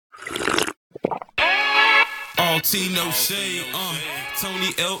All tea, no shade.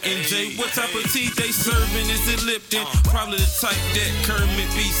 Tony L and J. What type of tea they serving? Is it Lipton? Probably the type that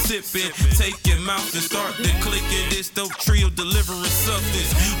Kermit be sipping. Take your mouth and start to clicking. This dope trio delivering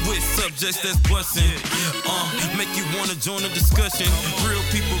substance with subjects that's busting. Make you wanna join the discussion. Real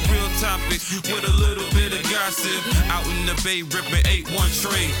people, real topics with a little bit of gossip. Out in the Bay, ripping 8-1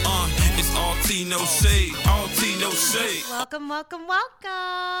 trade. It's all tea, no shade. All tea, no shade. Welcome, welcome,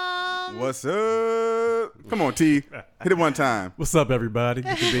 welcome. What's up? Come on, T. Hit it one time. What's up, everybody?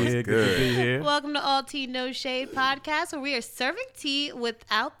 Good to be here. Good to be here. Welcome to All Tea No Shade podcast, where we are serving tea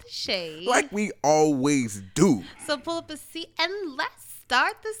without the shade. Like we always do. So pull up a seat and let's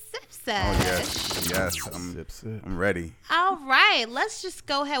start the sip sesh. Oh, yes. I'm ready. All right, let's just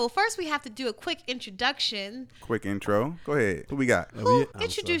go ahead. Well, first we have to do a quick introduction. Quick intro. Go ahead. Who we got?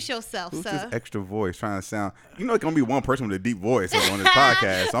 Introduce yourself, Who's sir. this extra voice trying to sound? You know, it's going to be one person with a deep voice on this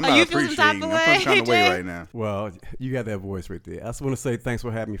podcast. So I'm not you feeling some appreciating. type of I'm some kind of way way, right now. Well, you got that voice right there. I just want to say thanks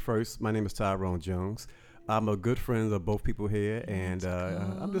for having me first. My name is Tyrone Jones. I'm a good friend of both people here, and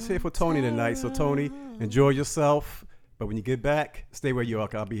I'm just here for Tony tonight. So, Tony, enjoy yourself. But when you get back, stay where you are.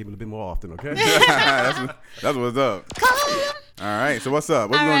 I'll be here a little bit more often, okay? that's what's up. All right. So what's up?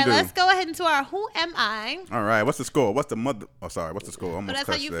 What All we right, gonna do? let's go ahead into our Who Am I? All right. What's the score? What's the mother? Oh, sorry. What's the score? But that's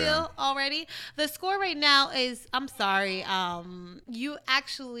how you feel already. The score right now is, I'm sorry, you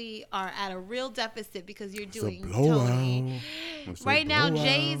actually are at a real deficit because you're doing Tony. Right now,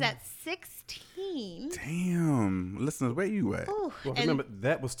 Jay is at 16. Damn. Listeners, where you at? Ooh, Well, remember,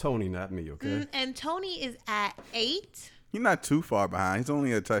 that was Tony, not me, okay? and Tony is at 8. You're not too far behind. He's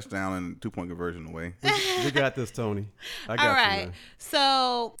only a touchdown and 2-point conversion away. We got this, Tony. I got All you, right. man.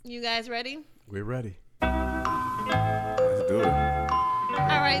 So, you guys ready? We're ready. Let's do it.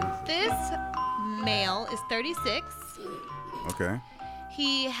 All right. This male is 36. Okay.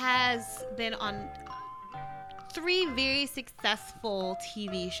 He has been on 3 very successful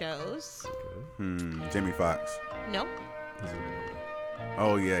TV shows. Jamie Foxx. Nope.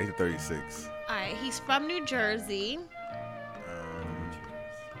 Oh, yeah. He's 36. All right. He's from New Jersey.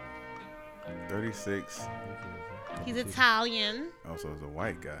 36. He's Italian. Also, is a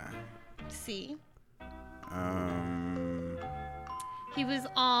white guy. See. He He was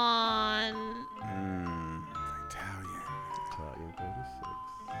on. Italian. Italian 36.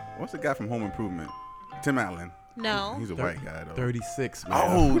 What's the guy from Home Improvement? Tim Allen. No. He's a white guy, though. 36, man.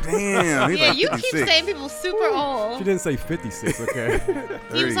 Oh, damn. He's Yeah, like you 56. keep saying people super She old. didn't say 56, okay?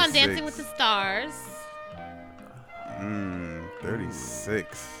 He was on 36. Dancing with the Stars.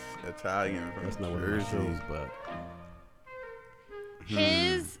 36. Italian from That's not one of my Jersey. shows, but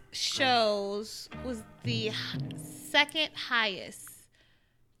His shows was the second highest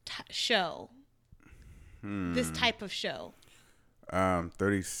show. This type of show.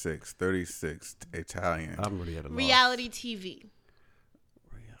 36 Italian. I'm really at a loss. Reality TV.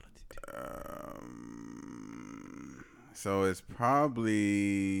 So it's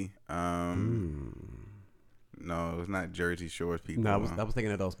probably no, it's not Jersey Shores people. No, I was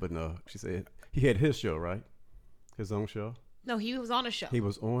thinking of those, but no. She said he had his show, right? His own show. No, he was on a show. He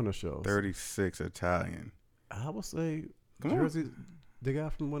was on a show. 36 Italian. I would say Come on. Jersey, the guy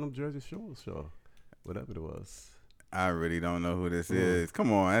from one of Jersey Shore's show, whatever it was. I really don't know who this is.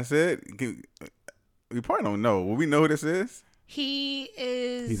 Come on, that's it. We probably don't know. Will we know who this is? He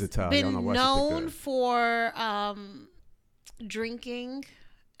is He's Italian. I don't know been why she picked known that. for drinking,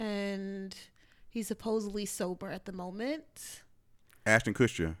 and he's supposedly sober at the moment. Ashton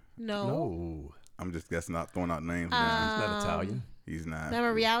Kutcher. No, I'm just guessing, not throwing out names he's now. not Italian. He's not.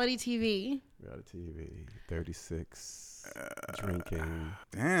 Remember reality TV? Reality TV, 36, drinking.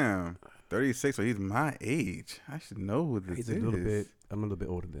 Damn. 36, so he's my age. I should know who this He's is. a little bit. I'm a little bit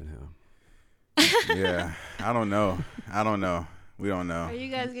older than him. Yeah. I don't know. We don't know. Are you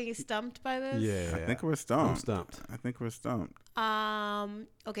guys getting stumped by this? Yeah, I think we're stumped. I'm stumped. I think we're stumped.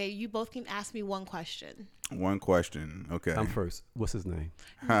 Okay, you both can ask me one question. One question. Okay. I'm first. What's his name?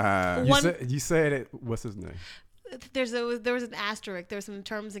 One- You said it. What's his name? There was an asterisk. There's some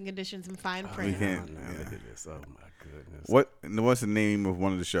terms and conditions and fine print. can't- Oh, no, yeah. look at this. Oh my goodness. What's the name of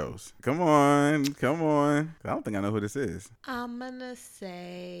one of the shows? Come on. I don't think I know who this is. I'm gonna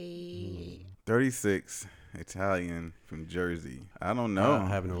say 36, Italian from Jersey. I don't know. I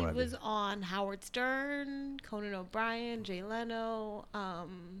have no he idea. was on Howard Stern, Conan O'Brien, Jay Leno.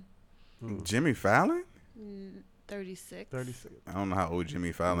 Jimmy Fallon? 36. 36. I don't know how old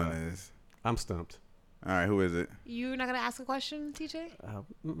Jimmy Fallon is. I'm stumped. All right, who is it? You're not gonna ask a question, TJ?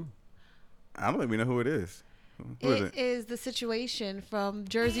 I don't think we know who it is. Who is It it? is the situation from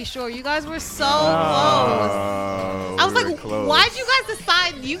Jersey Shore. You guys were so close. I was like, why'd you guys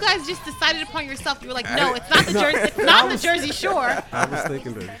decide? You guys just decided upon yourself. You were like, no, it's not the Jersey. It's not the Jersey Shore. I was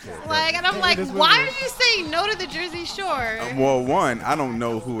thinking that. Like, and I'm like, why are you saying no to the Jersey Shore? Well, one, I don't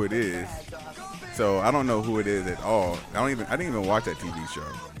know who it is, so I don't know who it is at all. I didn't even watch that TV show,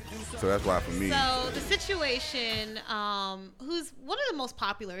 so that's why for me. So the situation, who's one of the most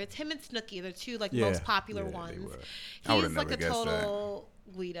popular? It's him and Snooki. They're two most popular ones. I would've He's never like a guessed total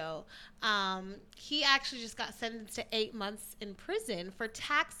Guido. He actually just got sentenced to 8 months in prison for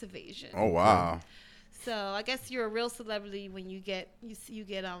tax evasion. Oh wow. So I guess you're a real celebrity when you get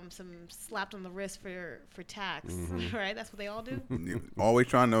some slapped on the wrist for tax, right? That's what they all do. Always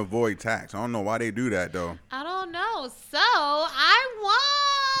trying to avoid tax. I don't know why they do that though. I don't know. So I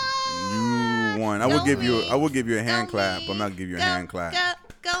won. You won. I would give you a hand clap, but I'm not gonna give you a hand clap.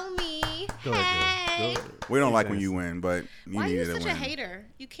 Go me. Go ahead, Hey. go. We don't like when you win, but you Why are you needed such to a win. hater?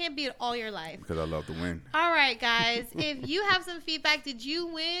 You can't beat it all your life. Because I love to win. All right, guys. If you have some feedback, did you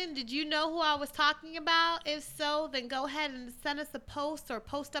win? Did you know who I was talking about? If so, then go ahead and send us a post or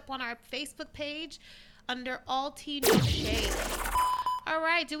post up on our Facebook page under All Tea No Shade. All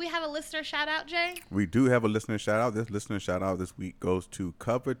right. Do we have a listener shout out, Jay? We do have a listener shout out. This listener shout out this week goes to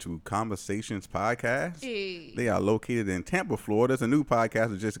Cover to Conversations Podcast. Hey. They are located in Tampa, Florida. It's a new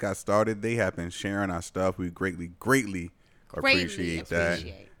podcast that just got started. They have been sharing our stuff. We greatly appreciate that.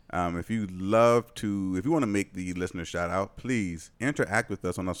 If you want to make the listener shout out, please interact with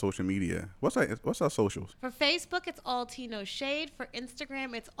us on our social media. What's our socials? For Facebook, it's All Tea No Shade. For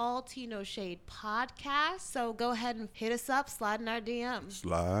Instagram, it's All Tea No Shade Podcast. So go ahead and hit us up, slide in our DMs.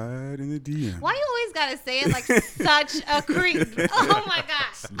 Slide in the DM. Why you always gotta say it like such a creep? Oh my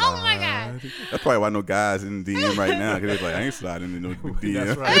god! Oh my god! That's probably why no guys in the DM right now, because they're like, I ain't sliding in no DM.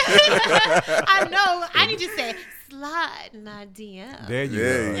 That's right. I know. I need to say slide in our DM. There you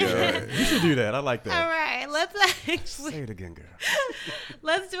There go. you go. You should do that. I like that. All right, let's actually Say it again, girl.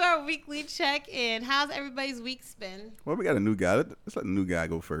 let's do our weekly check-in. How's everybody's week's been? Well, we got a new guy. Let's let the new guy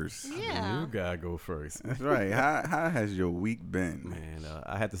go first. Yeah. You gotta go first. That's right. How has your week been? Man,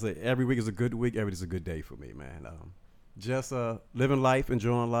 I had to say every week is a good week. Every day is a good day for me, man. Just living life,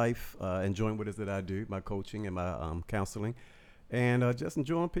 enjoying life, enjoying what it is that I do, my coaching and my counseling, and just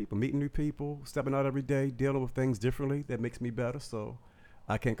enjoying people, meeting new people, stepping out every day, dealing with things differently. That makes me better. So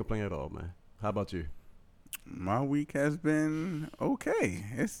I can't complain at all, man. How about you? My week has been okay.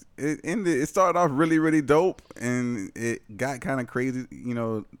 It started off really, really dope, and it got kind of crazy,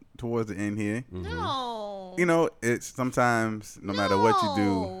 towards the end here. No. It's sometimes no matter what you do,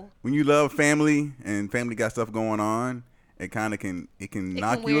 No. when you love family and family got stuff going on, it kind of can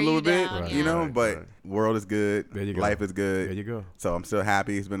knock you a wear little you bit, down, Right, yeah. right, but right. world is good, There you go. life is good. There you go. So I'm still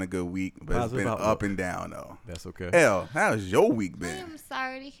happy. It's been a good week, but Positive it's been outlook. up and down though. That's okay. Hell, how's your week been? I'm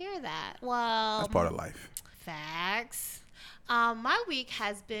sorry to hear that. Well, That's part of life. facts. My week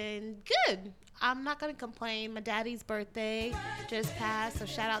has been good. I'm not going to complain. My daddy's birthday just passed, so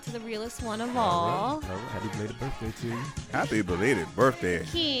shout out to the realest one of all, All right. Happy belated birthday to you. Happy belated birthday.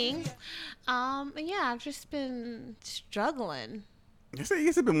 King. And yeah, I've just been struggling. It's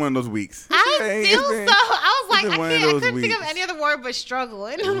been one of those weeks. I It's feel been- so. I was it's like, been one of I those couldn't think of weeks. any other word but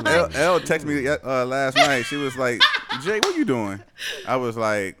struggling. I'm like, Elle texted me last night. She was like, Jay, what you doing? I was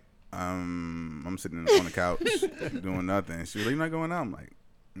like, I'm sitting on the couch doing nothing. She was like, you're not going out? I'm like,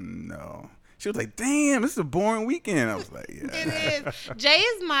 no. She was like, damn, this is a boring weekend. I was like, yeah. it is. Jay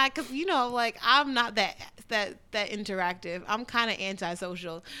is because I'm not that interactive. I'm kind of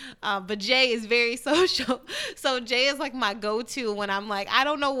antisocial, but Jay is very social. So Jay is like my go-to when I'm like, I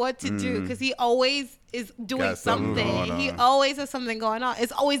don't know what to do, because he always is doing Got something something. going He on. always has something going on.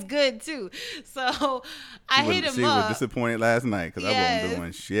 It's always good too. So I hit him She up. was disappointed last night because I Yes. wasn't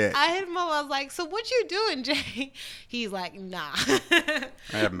doing shit. I hit him up. I was like, so what you doing, Jay? He's like, nah. I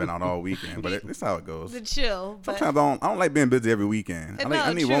haven't been out all weekend, but it's how it goes. The chill. But Sometimes I don't like being busy every weekend. No,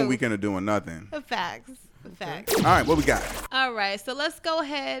 I need true. one weekend of doing nothing. facts. Facts. All right, what we got? All right, so let's go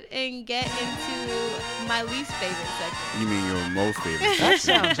ahead and get into my least favorite segment. You mean your most favorite? That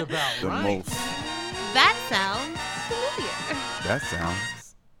sounds about the right. most. That sounds familiar. That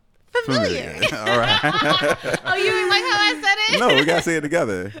sounds Familiar. All right. Oh, you didn't like how I said it? No, we gotta say it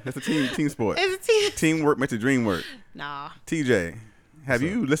together. It's a team sport. It's a Teamwork makes the dream work. Nah. TJ, have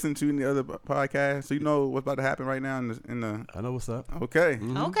you listened to any other podcasts? So you know what's about to happen right now in the I know what's up. okay.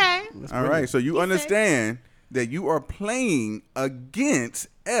 Okay. All right. So you He said- understand that you are playing against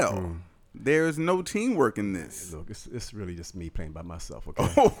L. There is no teamwork in this. Look, it's really just me playing by myself. Okay.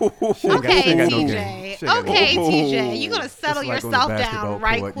 Okay, She ain't got no TJ. game. She ain't got no Okay, game. TJ. You're going to It's settle like on the yourself basketball down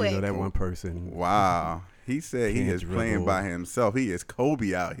right court, quick. You know, that one person. Wow. He said he is playing by himself. He is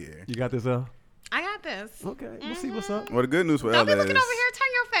Kobe out here. You got this, L? I got this. Okay, we'll see what's up. Well, the good news for Don't Ella be looking is... over here. Turn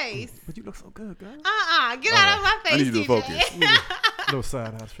your face. But you look so good, girl. Get out of my face, I need you to TJ. focus. No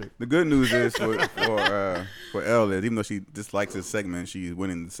side eye trick. The good news is for Elle is, even though she dislikes this segment, she's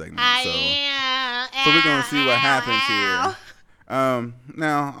winning the segment. So we're going to see what happens here.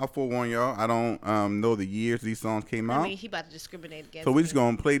 Now, I'll forewarn y'all, I don't know the years these songs came out. I mean, he about to discriminate against So we're just me.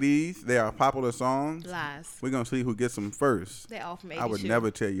 going to play these. They are popular songs. Lies. We're going to see who gets them first. They're all from 82. I would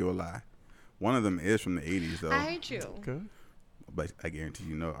never tell you a lie. One of them is from the 80s, though. I hate you. Okay. But I guarantee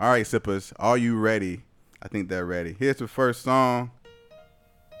you know. All right, sippers, are you ready? I think they're ready. Here's the first song.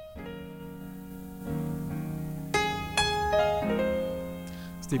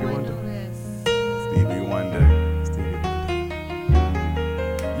 Stevie Wonder. Stevie Wonder.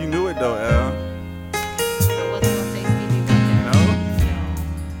 You knew it, though, Elle. I wasn't going to say Stevie Wonder. No?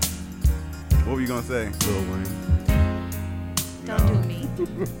 What were you going to say? Lil Wayne. Don't do me.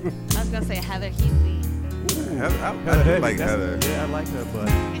 I was going to say Heather Heatley. I do like Heather. Yeah, I like her, but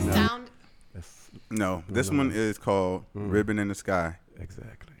It sound... No, this one is called Ribbon in the Sky.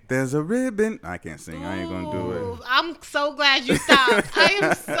 Exactly. There's a ribbon. I can't sing. I ain't going to do it. I'm so glad you stopped. I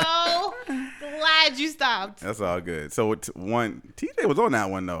am so glad you stopped. That's all good. So TJ was on that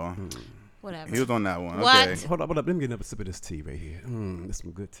one, though. Whatever. He was on that one. What? Okay. Hold up. Let me get a sip of this tea right here. This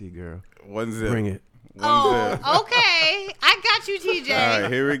some good tea, girl. One zip. Bring it. One zip. Okay. I got you, TJ. All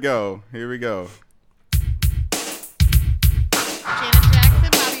right, here we go. Janet Jackson,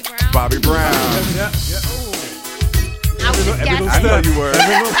 Bobby Brown. Bobby Brown. Yeah. I was just I guessing. know you were.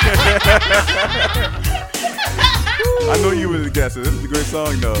 I know you was guessing. This is a great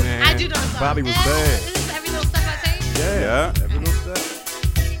song, though. Man, I do know the song. Bobby was Is bad. this Every Little Step I Take? Yeah. Every little step.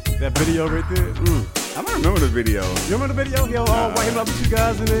 That video right there. I don't remember the video. You remember the video? Yo, white him up with you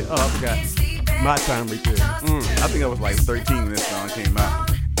guys in it. Oh, I forgot. My time right there. I think I was like 13 when this song came out.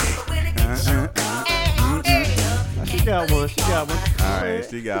 She got one. All right,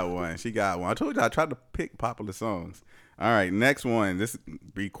 she got one. I told you I tried to pick popular songs. All right, next one. This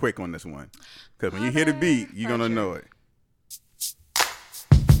be quick on this one, because when you hear the beat, you're gonna know it.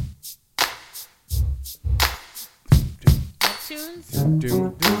 Tunes?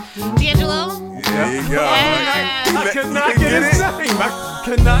 D'Angelo. There you go. Yeah. I cannot get his name. I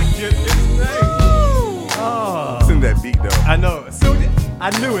cannot get his name. Oh. Listen to that beat, though. I know. So I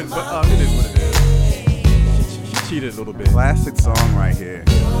knew it, but it is what it is. She cheated a little bit. Classic song right here.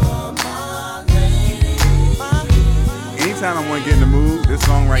 Anytime I want to get in the mood, this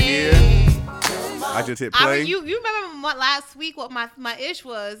song right here, I just hit play. You remember last week what my ish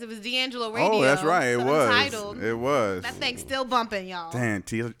was? It was D'Angelo Radio. Oh, that's right. It was. Untitled. It was. That thing's still bumping, y'all. Damn,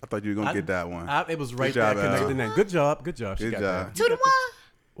 T, I thought you were gonna get that one. It was right Good job, there. Connected Al. name. Good job. She Good got job. 2 to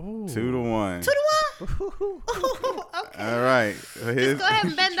 1. Ooh. 2 to 1. 2 to 1. Okay. All right. Just go ahead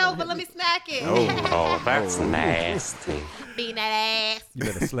and bend over. Let me smack it. Oh, that's nasty. Beating that ass. You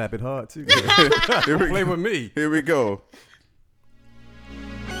better slap it hard too. Here we Play go. with me. Here we go.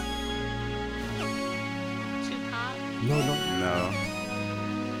 Tupac. No. No.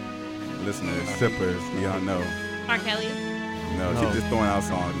 Listeners, sippers, y'all know. R. Kelly. No, No. she's just throwing out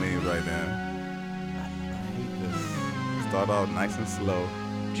song names right now. Start off nice and slow.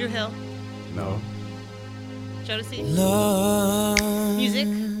 Drew Hill. No. Jodeci. Love. Music.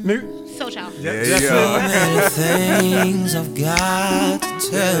 Me. Soul Child. There you go. Many things I've got to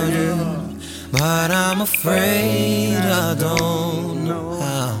tell you, but I'm afraid I don't know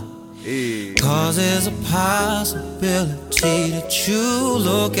how. Hey. Cause there's a possibility that you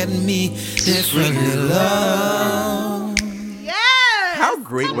look at me differently, love. Yes. How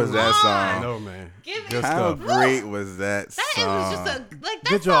great was that song? No, man. Give Good it. How stuff. great was that That song? was just that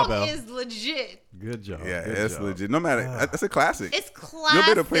Good job, song Al. is legit. Good job. Yeah, Good it's job. legit. No matter, that's a classic. It's classic. You'll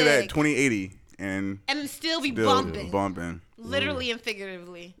be able to play that 2080 and and still be still bumping. Literally and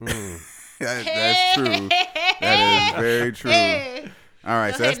figuratively. That's true. That is very true. Hey. All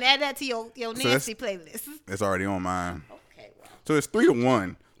right, Go so ahead and that's, add that to your that's- nasty playlist. it's already on mine. Okay, well. So it's 3 to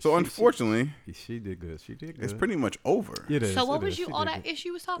 1. So unfortunately, She did good. it's pretty much over. It is. So what it was is. you She all did that good.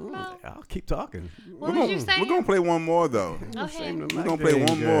 issue was talking about? I'll keep talking. What was you saying? We're gonna play one more though. Okay. We're gonna play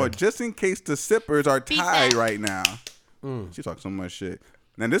one more just in case the sippers are Beat tied that. right now. She talks so much shit.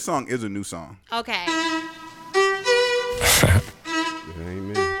 Now this song is a new song. Okay. It ain't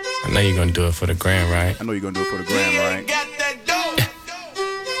me. I know you're gonna do it for the grand, right? I know you're gonna do it for the gram, right?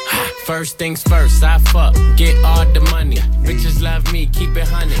 First things first, I fuck, get all the money. Bitches love me, keep it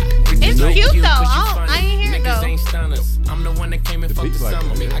honey. It's cute though. I ain't hear niggas ain't stunners. I'm the one that came and fucked the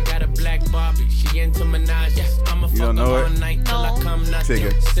summer. I got a black Barbie, she into Menage. I'm a fuck all night till I come not to.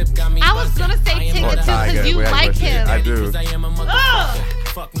 I was gonna say Tigger too because you like him. I do.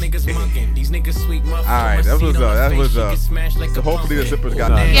 Fuck niggas mugging. These niggas sweet muffin. Alright, that was so hopefully the zippers got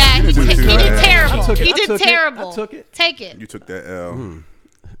that. Yeah, he did terrible. He did terrible. I took it. Take it. You took that L. I'm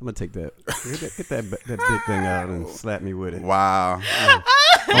gonna take that. Get that big thing out and slap me with it. Wow.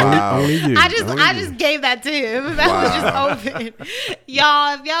 Only you. I just gave that to him. That was just open.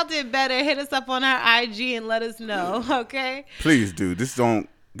 Y'all, if y'all did better, hit us up on our IG and let us know. Okay. Please do. Just don't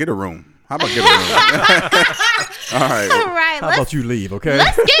get a room. How about get a room? All right. How about you leave? Okay.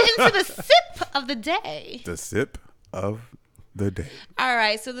 Let's get into the sip of the day. The sip of the day. All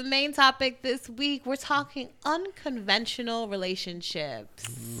right, so the main topic this week, we're talking unconventional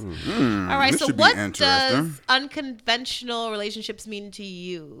relationships. All right, so what does unconventional relationships mean to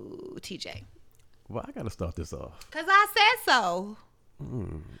you, TJ? Well, I got to start this off. Because I said so.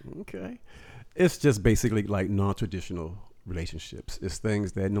 Okay. It's just basically like non-traditional relationships. It's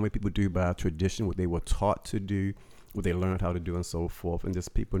things that normally people do by tradition, what they were taught to do, what they learned how to do, and so forth. And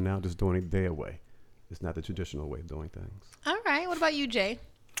just people now just doing it their way. It's not the traditional way of doing things. All right. What about you, Jay?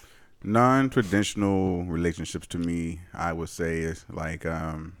 Non-traditional relationships to me, I would say, is like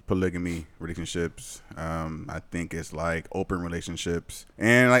polygamy relationships. I think it's like open relationships,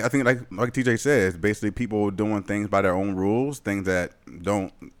 and I think like TJ said, it's basically people doing things by their own rules, things that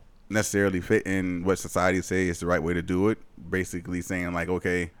don't necessarily fit in what society say is the right way to do it. Basically saying like,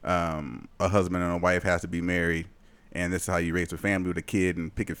 okay, a husband and a wife has to be married, and this is how you raise a family with a kid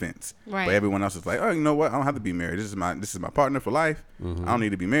and pick a fence. Right. But everyone else is like, oh, you know what? I don't have to be married. This is my partner for life. I don't need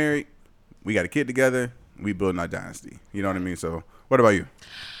to be married. We got a kid together. We building our dynasty. You know what I mean? So what about you?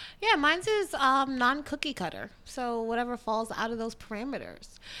 Yeah, mine's is non-cookie cutter. So whatever falls out of those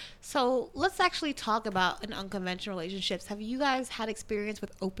parameters. So let's actually talk about an unconventional relationships. Have you guys had experience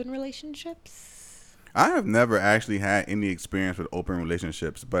with open relationships? I have never actually had any experience with open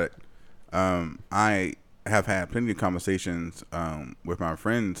relationships, but I have had plenty of conversations with my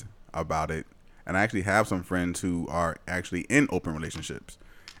friends about it. And I actually have some friends who are actually in open relationships.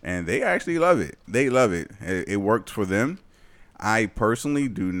 And they actually love it. They love it. It worked for them. I personally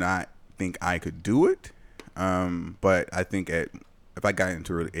do not think I could do it. But I think if I got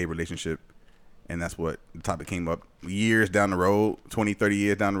into a relationship and that's what the topic came up years down the road, 20, 30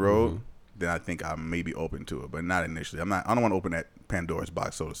 years down the road, then I think I may be open to it, but not initially. I don't want to open that Pandora's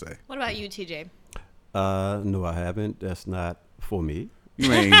box, so to say. What about you, TJ? No, I haven't. That's not for me.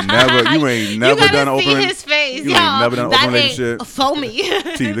 You ain't never done an open. His face, you ain't never done an open relationship. For me.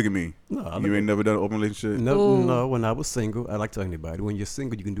 T, look at me. No, you ain't never done an open relationship. No. When I was single, I like to tell anybody, when you're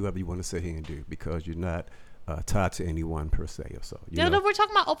single, you can do whatever you want to sit here and do because you're not tied to anyone per se or so. No, we're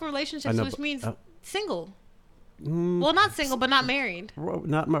talking about open relationships, which means single. Well, not single, but not married.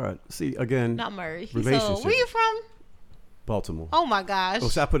 Not married. See, again, not married. Relationship. So, where you from? Baltimore. Oh my gosh. Oh,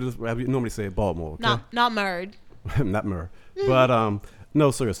 so I normally say Baltimore. Okay? Not married. Not married. But no,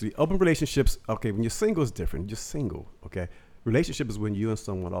 seriously, open relationships. Okay, when you're single, it's different. You're single. Okay, relationship is when you and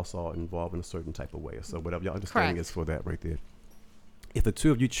someone else are involved in a certain type of way, or so whatever your understanding is for that right there. If the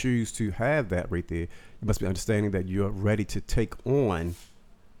two of you choose to have that right there, you must be understanding that you're ready to take on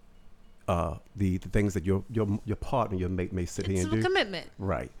the things that your partner, your mate may sit here and do. It's a commitment.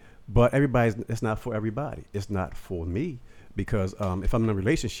 Right. But it's not for everybody. It's not for me. Because if I'm in a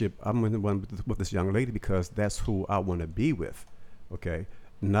relationship, I'm in one with this young lady because that's who I want to be with, okay?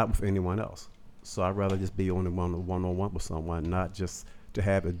 Not with anyone else. So I'd rather just be on the one-on-one with someone, not just to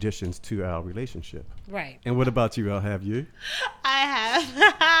have additions to our relationship. Right. And what about you, Al? Have you? I have.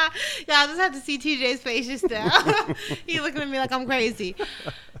 Y'all just have to see TJ's face just now. He's looking at me like I'm crazy.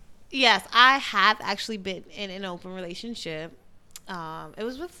 Yes, I have actually been in an open relationship. It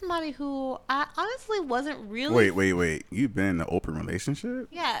was with somebody who I honestly wasn't really. Wait. You've been in an open relationship?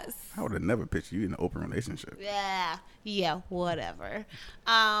 Yes. I would have never pictured you in an open relationship. Yeah, whatever.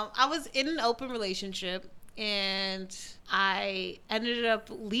 I was in an open relationship and I ended up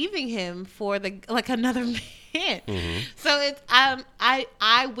leaving him for another man. Mm-hmm. So it's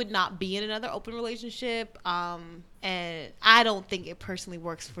I would not be in another open relationship. And I don't think it personally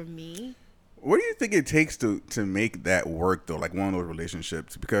works for me. What do you think it takes to make that work though? Like one of those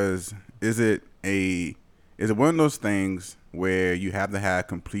relationships, because is it one of those things where you have to have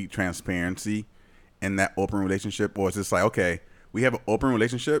complete transparency in that open relationship, or is it like, okay, we have an open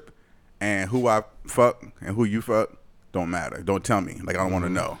relationship, and who I fuck and who you fuck don't matter. Don't tell me. Like I don't want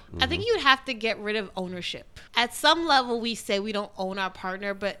to know. I think you'd have to get rid of ownership. At some level, we say we don't own our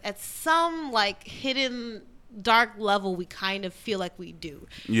partner, but at some like hidden dark level, we kind of feel like we do.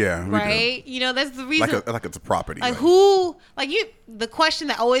 Yeah. Right? You know, that's the reason. Like it's a property. Like who, like you, the question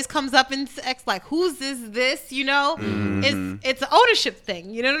that always comes up in sex, like who's this, you know? It's an ownership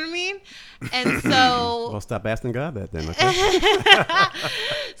thing. You know what I mean? And so. Well, stop asking God that then, okay?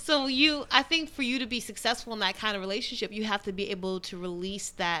 So I think for you to be successful in that kind of relationship, you have to be able to release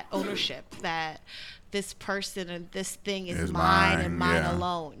that ownership that this person and this thing is mine and mine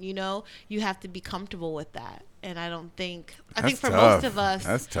alone. You know, you have to be comfortable with that. And I think for most of us,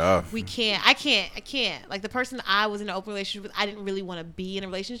 that's tough. We can't. I can't. Like the person I was in an open relationship with, I didn't really want to be in a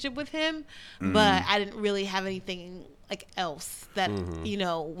relationship with him, but I didn't really have anything like else that you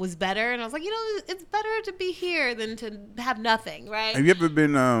know was better. And I was like, you know, it's better to be here than to have nothing, right? Have you ever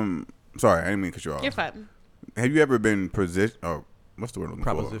been? Sorry, I didn't mean to cut you off. You're fine. Have you ever been what's the word?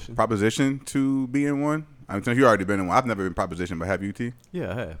 Proposition to be in one? I mean, you already been in one. I've never been propositioned, but have you, T?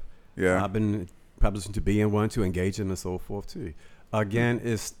 Yeah, I have. Yeah, I've been propositioned to be in one, to engage in, and so forth too. Again,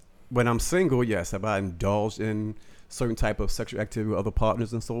 it's when I'm single. Yes, have I indulged in certain type of sexual activity with other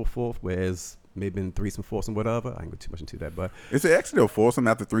partners and so forth? Whereas maybe in threesome, foursome, whatever. I ain't go too much into that, but is it actually a foursome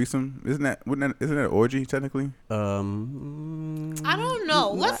after threesome? Isn't that an orgy technically? I don't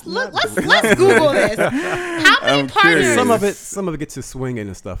know. Let's Google this. How many partners? Some of it gets to swinging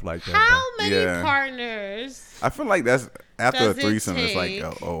and stuff like that. How many partners? I feel like that's after a threesome. It's like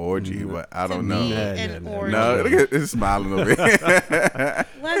a orgy, but I don't know. No, look at it's smiling over here.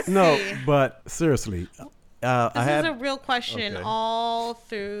 Let's see. But seriously. This is a real question all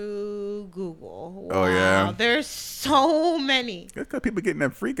through Google. Wow. Oh, yeah. There's so many. That's because people getting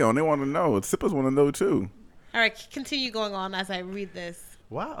that freak on. They want to know. Sippers want to know, too. All right, continue going on as I read this.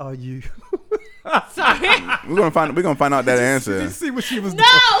 Why are you? Sorry. We're gonna find out that answer. Did you see what she was doing?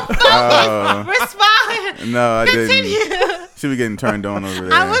 No, respond. No, I Continue. didn't. She was getting turned on over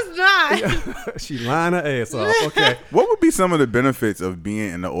there. I was not. She lying her ass off. Okay. What would be some of the benefits of being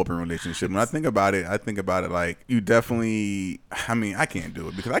in an open relationship? When I think about it like you definitely. I mean, I can't do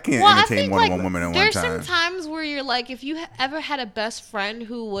it because I can't entertain more than one woman at one time. There's some times where you're like, if you ever had a best friend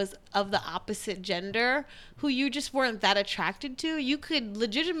who was of the opposite gender, who you just weren't that attracted to, you could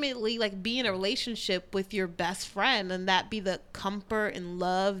legitimately like be in a relationship with your best friend, and that be the comfort and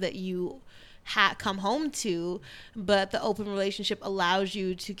love that you come home to. But the open relationship allows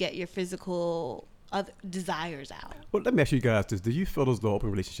you to get your physical desires out. Well, let me ask you guys this: do you feel as though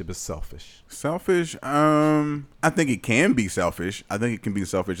open relationship is selfish? Selfish? I think it can be selfish. I think it can be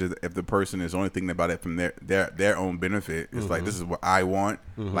selfish if the person is only thinking about it from their own benefit. It's like, this is what I want.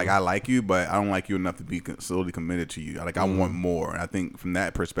 Like, I like you, but I don't like you enough to be solely committed to you. Like, I want more. And I think from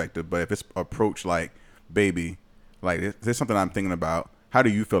that perspective. But if it's approached like, baby, like, there's something I'm thinking about. How do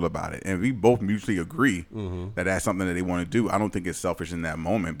you feel about it? And we both mutually agree that that's something that they want to do. I don't think it's selfish in that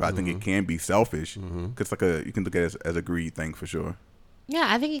moment, but I think it can be selfish because you can look at it as a greed thing for sure. Yeah,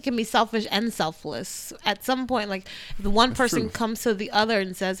 I think it can be selfish and selfless. At some point, like if the one person comes to the other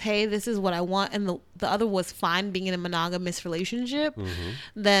and says, hey, this is what I want, and the other was fine being in a monogamous relationship,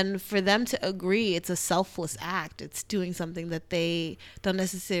 then for them to agree, it's a selfless act. It's doing something that they don't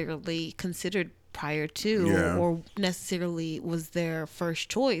necessarily consider prior to or necessarily was their first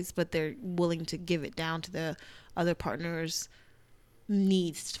choice, but they're willing to give it down to the other partner's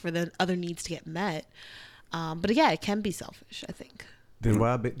needs for the other needs to get met. But yeah, it can be selfish, I think. Then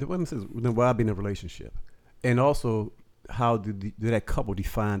why be in a relationship? And also, how did that couple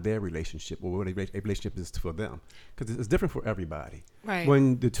define their relationship, or what a relationship is for them? Because it's different for everybody. Right.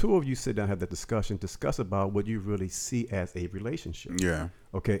 When the two of you sit down and have that discussion, discuss about what you really see as a relationship. Yeah.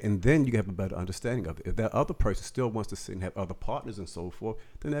 Okay, and then you have a better understanding of it. If that other person still wants to sit and have other partners and so forth,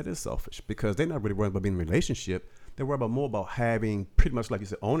 then that is selfish, because they're not really worried about being in a relationship. They worry more about having, pretty much like you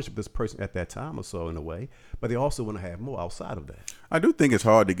said, ownership of this person at that time or so in a way, but they also want to have more outside of that. I do think it's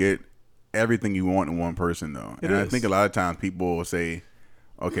hard to get everything you want in one person, though. And I think a lot of times people will say,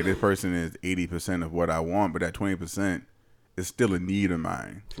 okay, this person is 80% of what I want, but that 20% is still a need of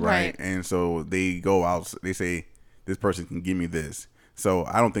mine, right? And so they go out, they say, this person can give me this. So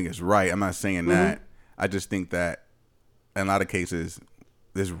I don't think it's right. I'm not saying that. I just think that in a lot of cases,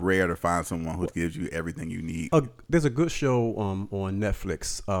 it's rare to find someone who gives you everything you need. There's a good show on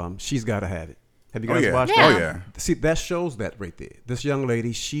Netflix. She's Gotta Have It. Have you guys watched that? Oh, yeah. See, that shows that right there. This young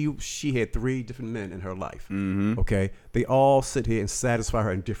lady, she had 3 different men in her life. Okay? They all sit here and satisfy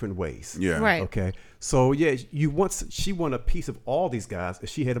her in different ways. Yeah. Right. Okay? So, yeah, she want a piece of all these guys. If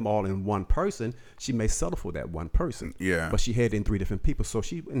she had them all in one person, she may settle for that one person. Yeah. But she had it in 3 different people. So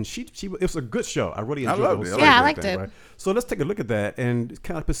she it was a good show. I really enjoyed it. I liked it. Right? So let's take a look at that and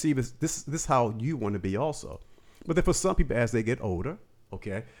kind of perceive this how you want to be also. But then for some people, as they get older,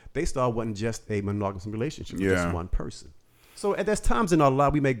 okay, they start wanting just a monogamous relationship with just one person. So there's times in our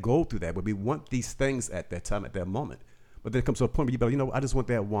life we may go through that, where we want these things at that time, at that moment. But then it comes to a point where you be like, I just want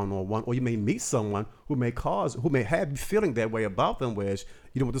that one-on-one. Or you may meet someone who may have you feeling that way about them, whereas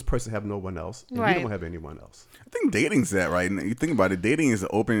you don't want this person to have no one else, and you don't have anyone else. I think dating's that, right? And you think about it, dating is an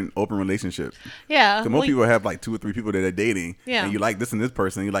open relationship. Yeah. So most people have like 2 or 3 people that are dating. Yeah. And you like this and this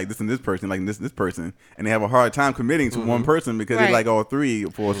person, you like this and this person, you like this person. And they have a hard time committing to one person because they like all 3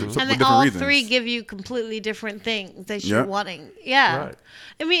 for different reasons. And all 3 give you completely different things that you're wanting. Yeah. Right.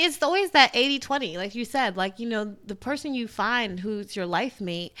 I mean, it's always that 80-20, like you said. Like, the person you find who's your life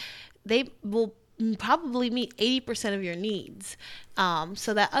mate, they will probably meet 80% of your needs.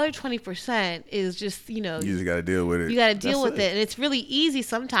 So that other 20% is just, you just got to deal with it. You got to deal with it. And it's really easy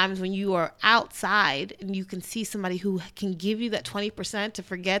sometimes when you are outside and you can see somebody who can give you that 20% to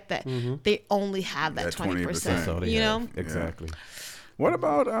forget that they only have that 20%. Exactly. What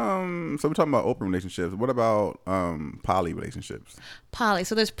about, so we're talking about open relationships. What about poly relationships? Poly.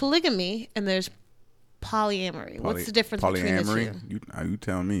 So there's polygamy and there's polyamory. What's the difference between the two? You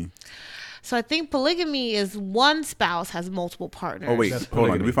tell me. So I think polygamy is one spouse has multiple partners. Oh, wait.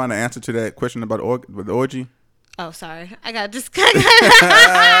 Hold on. Did we find the answer to that question about the orgy? Oh, sorry. I got just... Y'all got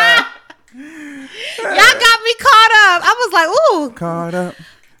me caught up. I was like, ooh. Caught up.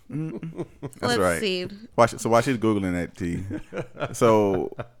 That's right. Let's see. So while she's Googling that, T.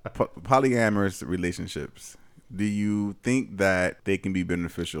 So polyamorous relationships. Do you think that they can be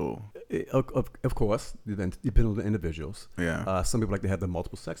beneficial? Of course, depending on the individuals. Yeah. Some people like to have the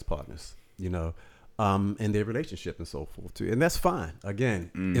multiple sex partners, in their relationship and so forth too, and that's fine.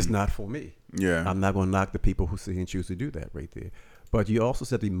 Again, it's not for me. Yeah. I'm not going to knock the people who sit and choose to do that right there. But you also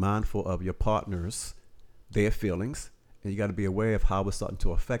have to be mindful of your partners, their feelings, and you got to be aware of how it's starting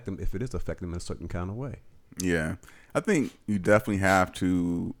to affect them if it is affecting them in a certain kind of way. Yeah. I think you definitely have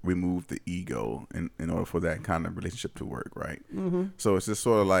to remove the ego in order for that kind of relationship to work, right? Mm-hmm. So it's just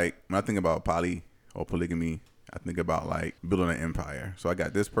sort of like, when I think about poly or polygamy, I think about like building an empire. So I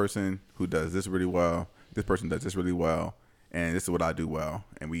got this person who does this really well, this person does this really well, and this is what I do well.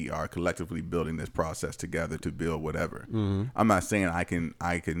 And we are collectively building this process together to build whatever. Mm-hmm. I'm not saying I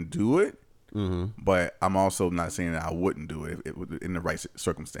can do it, but I'm also not saying that I wouldn't do it if in the right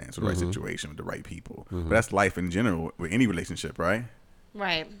circumstance, or the right situation with the right people. But that's life in general with any relationship, right?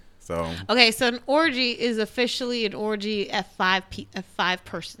 Right. So an orgy is officially an orgy at 5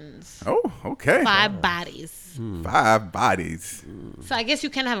 persons. Oh, okay. 5 bodies. 5 bodies. So I guess you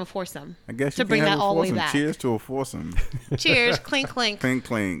can have a foursome. I guess to you bring can that have a all the way foursome. back. Cheers to a foursome. Cheers, clink clink. Clink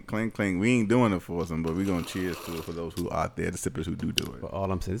clink, clink clink. We ain't doing a foursome, but we're gonna cheers to it for those who are out there, the sippers who do it. Well,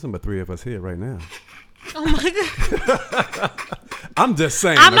 all I'm saying is, there's 3 of us here right now. Oh my God. I'm just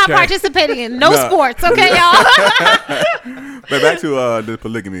saying. I'm not participating in no sports, okay, y'all? But back to the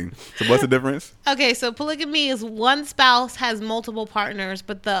polygamy. So what's the difference? Okay, so polygamy is one spouse has multiple partners,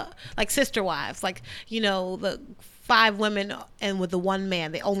 but like sister wives, like, the 5 women and with the one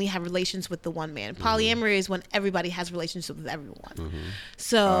man, they only have relations with the one man. Polyamory is when everybody has relationships with everyone.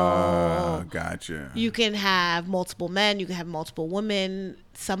 So gotcha. You can have multiple men, you can have multiple women.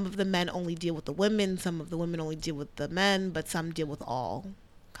 Some of the men only deal with the women, some of the women only deal with the men, but some deal with all,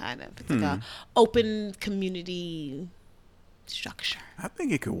 kind of. It's like a open community structure. I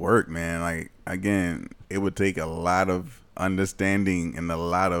think it could work, man. Like, again, it would take a lot of understanding and a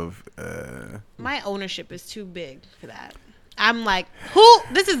lot of my ownership is too big for that. I'm like,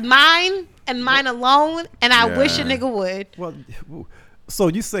 this is mine and mine alone, and I wish a nigga would. Well, so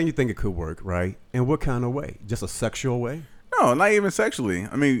you saying you think it could work, right? In what kind of way? Just a sexual way? No, not even sexually.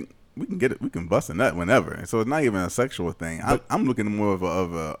 I mean, we can get it. We can bust a nut whenever. So it's not even a sexual thing. I'm looking more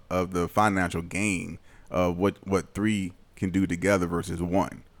of the financial gain of what 3 can do together versus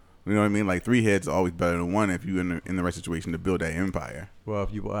 1. You know what I mean? Like 3 heads are always better than 1 if you're in the right situation to build that empire. Well,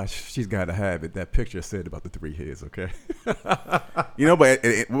 if you watch, she's got to have it. That picture said about the 3 heads, okay? But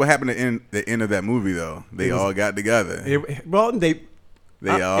what happened at the end of that movie though? They all got together. They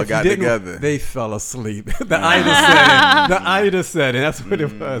all got together. They fell asleep. The Ida said it. That's what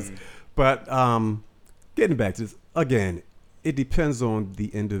it was. But getting back to this, again, it depends on the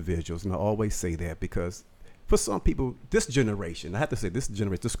individuals. And I always say that because for some people, this generation, I have to say this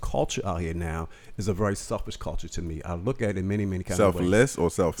culture out here now is a very selfish culture to me. I look at it in many, many kinds of ways. Selfless or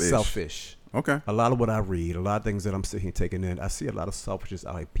selfish? Selfish. Okay. A lot of what I read, a lot of things that I'm sitting here taking in, I see a lot of selfishness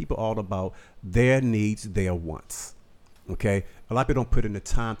out here. People all about their needs, their wants. Okay, a lot of people don't put in the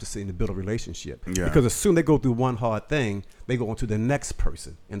time to sit and build a relationship because as soon as they go through one hard thing, they go on to the next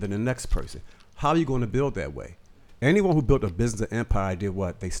person and then the next person. How are you going to build that way? Anyone who built a business or empire did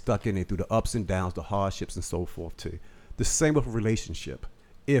what? They stuck in it through the ups and downs, the hardships and so forth too. The same with a relationship.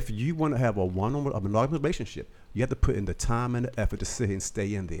 If you want to have a one-on-one, a monogamous relationship, you have to put in the time and the effort to sit here and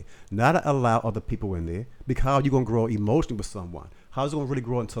stay in there. Not allow other people in there, because how are you going to grow emotionally with someone? How is it going to really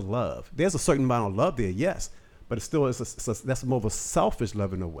grow into love? There's a certain amount of love there, yes, but it still is that's more of a selfish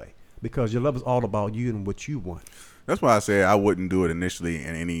love in a way, because your love is all about you and what you want. That's why I say I wouldn't do it initially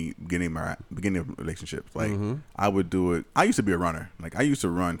in any beginning of relationships. Like I would do it. I used to be a runner. Like I used to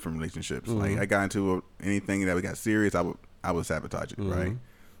run from relationships. Like I got into anything that we got serious, I would sabotage it. Right.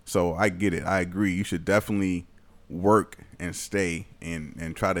 So I get it. I agree. You should definitely work and stay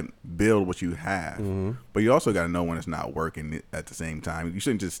and try to build what you have. But you also got to know when it's not working at the same time. You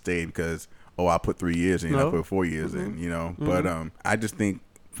shouldn't just stay because, I put 3 years in, I put 4 years in, you know. But I just think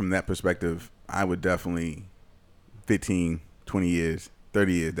from that perspective, I would definitely 15, 20 years,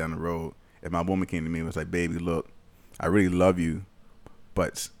 30 years down the road, if my woman came to me and was like, baby, look, I really love you,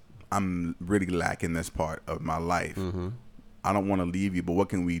 but I'm really lacking this part of my life. I don't want to leave you, but what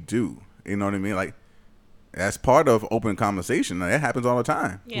can we do? You know what I mean? Like, that's part of open conversation. That happens all the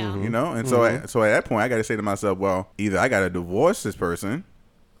time. Yeah. You know? And so at that point, I got to say to myself, well, either I got to divorce this person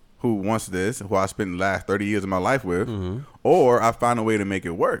who wants this, who I spent the last 30 years of my life with, or I find a way to make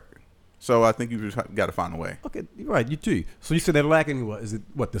it work. So I think you just got to find a way. Okay, you're right, you do. So you said they're lacking what? Is it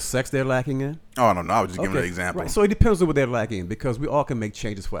the sex they're lacking in? Oh, I don't know. I was just giving an example. Right. So it depends on what they're lacking in, because we all can make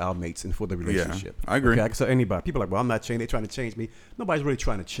changes for our mates and for the relationship. Yeah, I agree. Okay? So anybody, people are like, well, I'm not changing. They're trying to change me. Nobody's really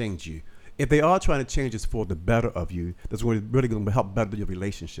trying to change you. If they are trying to change, it's for the better of you. That's really going to help better your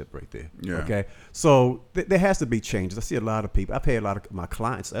relationship right there. Yeah. Okay. So there has to be changes. I see a lot of people. I've had a lot of my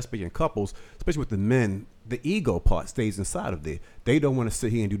clients, especially in couples, especially with the men, the ego part stays inside of there. They don't want to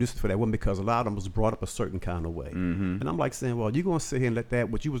sit here and do this for that woman because a lot of them was brought up a certain kind of way. And I'm like saying, well, you're going to sit here and let that,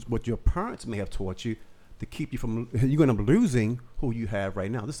 what your parents may have taught you, to keep you from, you're going to be losing who you have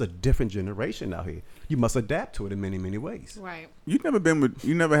right now. This is a different generation out here. You must adapt to it in many, many ways. Right. You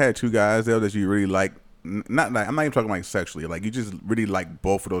never had two guys there that you really like, I'm not even talking like sexually, like you just really like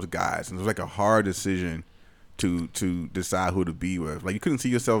both of those guys, and it was like a hard decision to decide who to be with. Like you couldn't see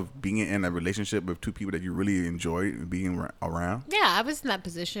yourself being in a relationship with two people that you really enjoyed being around. Yeah, I was in that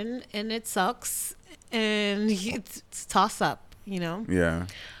position, and it sucks, and it's toss up, you know. Yeah.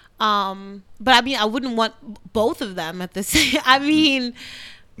 But I mean, I wouldn't want both of them at the same. I mean,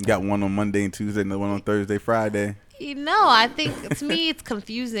 you got one on Monday and Tuesday, and the one on Thursday, Friday. You know, I think to me it's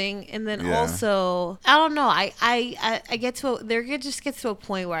confusing, and then also I don't know. I get just gets to a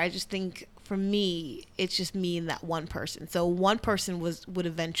point where I just think for me it's just me and that one person. So one person would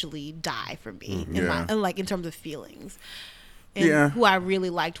eventually die for me, in terms of feelings. And who I really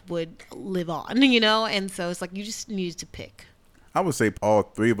liked would live on, you know. And so it's like you just needed to pick. I would say all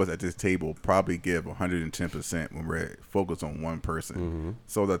three of us at this table probably give 110% when we're focused on one person.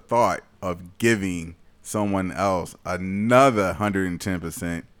 So the thought of giving someone else another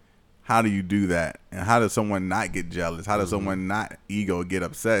 110%, how do you do that? And how does someone not get jealous? How does someone not ego get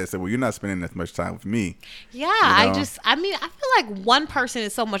upset and say, well, you're not spending as much time with me? Yeah, you know? I feel like one person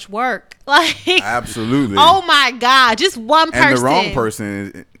is so much work. Like, absolutely. Oh my God, just one person. And the wrong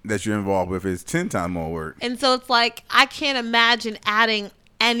person that you're involved with is 10 times more work. And so it's like, I can't imagine adding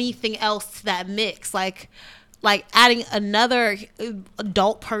anything else to that mix. Like adding another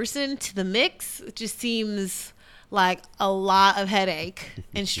adult person to the mix, it just seems like a lot of headache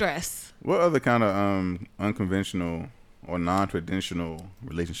and stress. What other kind of unconventional or non-traditional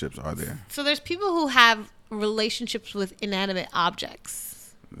relationships are there? So there's people who have relationships with inanimate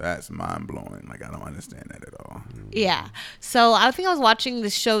objects. That's mind-blowing. Like, I don't understand that at all. Yeah. So I think I was watching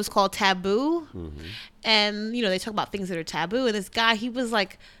this show. It's called Taboo. And, you know, they talk about things that are taboo. And this guy, he was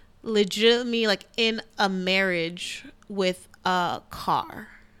like legitimately like in a marriage with a car.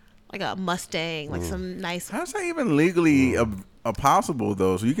 Like a Mustang, like some nice. How's that even legally possible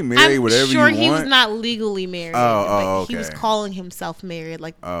though? So you can marry whatever you want. I'm sure he was not legally married. Okay. He was calling himself married.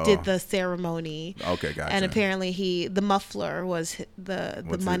 Like did the ceremony. Okay, gotcha. And apparently the muffler was the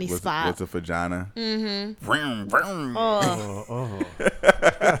money spot. What's a vagina? Vroom, vroom.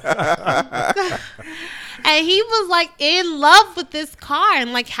 And he was like in love with this car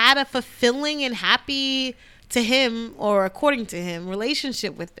and like had a fulfilling and happy to him, or according to him,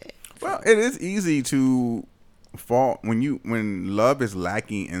 relationship with it. Well, it is easy to fall when love is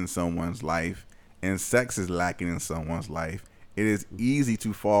lacking in someone's life and sex is lacking in someone's life. It is easy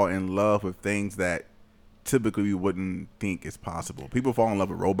to fall in love with things that typically we wouldn't think is possible. People fall in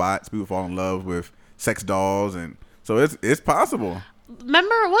love with robots. People fall in love with sex dolls, and so it's possible.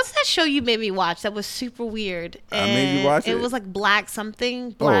 Remember, what's that show you made me watch that was super weird? I made you watch it. It was like Black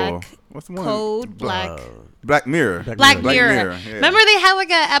something. Black what's the one? Code. Black Mirror. Black Mirror. Yeah. Remember they had like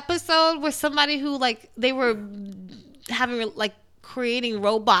an episode with somebody who like they were having like creating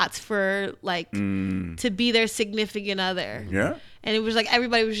robots for like to be their significant other. Yeah. And it was like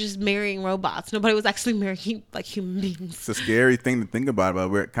everybody was just marrying robots. Nobody was actually marrying like human beings. It's a scary thing to think about, but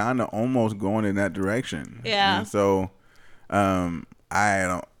we're kind of almost going in that direction. Yeah. And so, I'm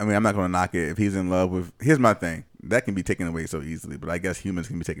not going to knock it if he's in love with. Here's my thing: that can be taken away so easily, but I guess humans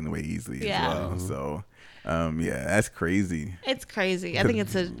can be taken away easily as well. So, yeah, that's crazy. It's crazy. I think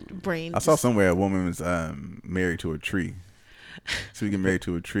it's a brain. I saw somewhere a woman was married to a tree. So you get married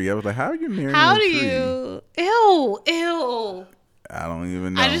to a tree. I was like, how are you married to a tree? You? Ew. I don't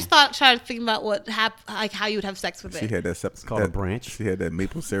even know. I just tried to think about what like how you would have sex with it. She had that It's called a branch. She had that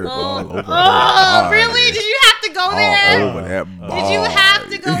maple syrup all over her. Oh, really? Did you have to go there? All over that ball. Did you have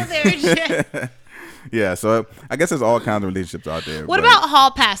to go there? Yeah, so I guess there's all kinds of relationships out there. What about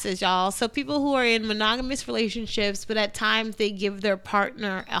hall passes, y'all? So people who are in monogamous relationships, but at times they give their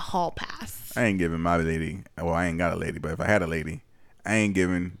partner a hall pass. I ain't giving my lady. Well, I ain't got a lady, but if I had a lady, I ain't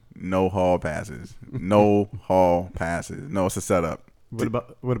giving no hall passes. No hall passes. No, it's a setup.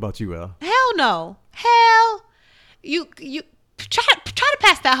 What about you, Al? Hell no. Hell, you try to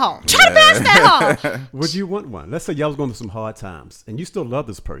pass that hall. Try to pass that hall. Would you want one? Let's say y'all was going through some hard times, and you still love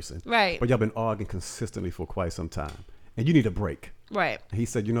this person, right? But y'all been arguing consistently for quite some time, and you need a break, right? He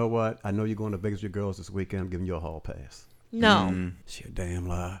said, "You know what? I know you're going to Vegas with your girls this weekend. I'm giving you a hall pass." No. She a damn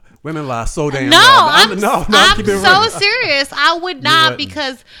lie. Women lie so damn no, loud. I'm so serious. I would not,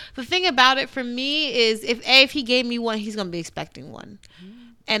 because the thing about it for me is if he gave me one, he's going to be expecting one.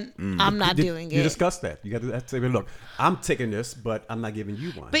 And I'm not doing it. You discussed that. You got to say, look, I'm taking this, but I'm not giving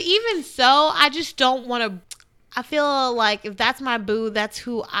you one. But even so, I just don't want to. I feel like if that's my boo, that's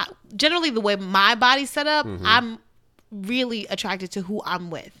who generally the way my body's set up, I'm really attracted to who I'm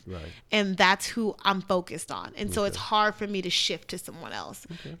with, right? And that's who I'm focused on, and so it's hard for me to shift to someone else.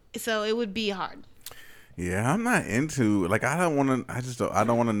 So it would be hard. Yeah, I'm not into like I don't want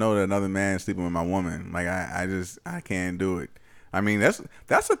to know that another man is sleeping with my woman. Like I can't do it. I mean that's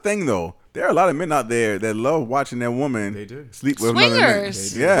the thing though. There are a lot of men out there that love watching their woman sleep with another man.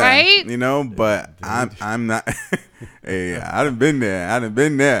 Yeah, right? You know, but I'm not. Hey, I done been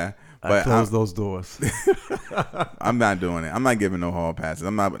there. But I close those doors. I'm not doing it. I'm not giving no hall passes.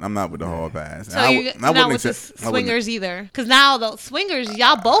 I'm not with the hall pass. So you're not with the swingers either, because now the swingers,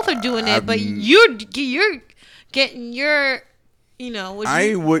 y'all both are doing it, but you're getting your,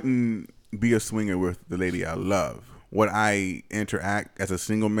 I wouldn't be a swinger with the lady I love. Would I interact as a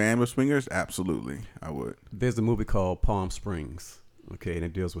single man with swingers? Absolutely, I would. There's a movie called Palm Springs. Okay, and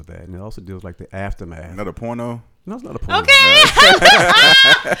it deals with that, and it also deals like the aftermath. Another porno. No, it's not a porno. Okay.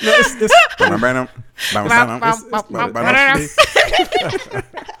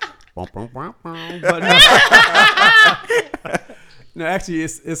 No, actually,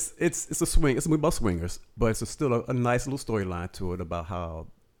 it's a swing. It's a movie about swingers, but it's still a nice little storyline to it about how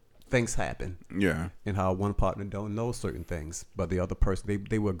things happen. Yeah. And how one partner don't know certain things, but the other person,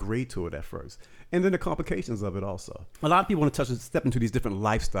 they will agree to it at first. And then the complications of it also. A lot of people want to step into these different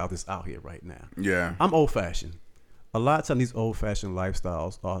lifestyles that's out here right now. Yeah. I'm old-fashioned. A lot of times these old-fashioned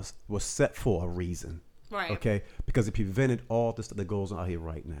lifestyles were set for a reason. Right. Okay? Because it prevented all this that goes on out here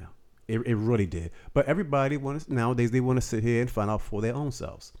right now. It really did. But everybody nowadays, they want to sit here and find out for their own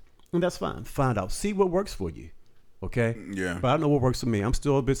selves. And that's fine. Find out. See what works for you. Okay? Yeah. But I don't know what works for me. I'm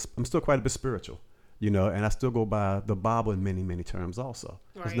still quite a bit spiritual. And I still go by the Bible in many, many terms also.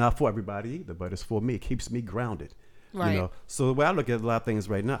 Right. It's not for everybody either, but it's for me. It keeps me grounded. Right. So the way I look at a lot of things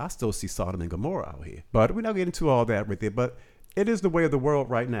right now, I still see Sodom and Gomorrah out here. But we're not getting into all that right there. But it is the way of the world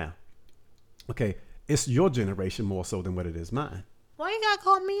right now. Okay. It's your generation more so than what it is mine. Why you gotta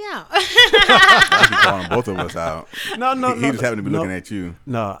call me out? I'm calling both of us out. No. He just happened to be looking at you.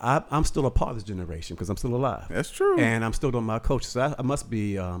 No, I'm still a part of this generation because I'm still alive. That's true. And I'm still doing my coaching. So I must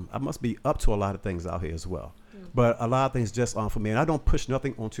be up to a lot of things out here as well. But a lot of things just aren't for me. And I don't push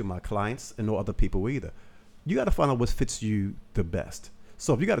nothing onto my clients and no other people either. You got to find out what fits you the best.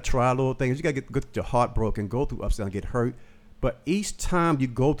 So if you got to try little things, you got to get your heart broken, go through ups and downs, get hurt. But each time you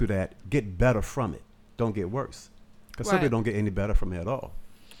go through that, get better from it. Don't get worse. Because some people don't get any better from it at all.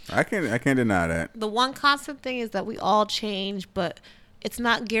 I can't deny that. The one constant thing is that we all change, but it's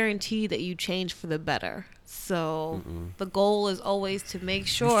not guaranteed that you change for the better. So the goal is always to make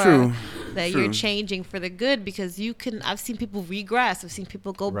sure that you're changing for the good, because I've seen people regress. I've seen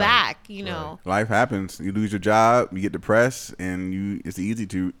people go back, Life happens. You lose your job, you get depressed, and it's easy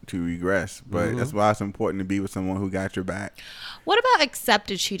to regress. But that's why it's important to be with someone who got your back. What about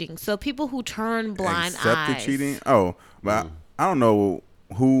accepted cheating? So people who turn blind eyes. Accepted cheating? Oh, but I don't know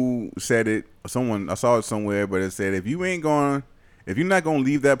who said it. I saw it somewhere, but it said if you're not gonna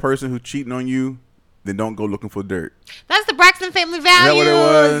leave that person who's cheating on you, then don't go looking for dirt. That's the Braxton family values. Is that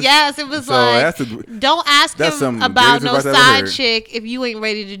what it was? Yes, it was don't ask him about no side chick if you ain't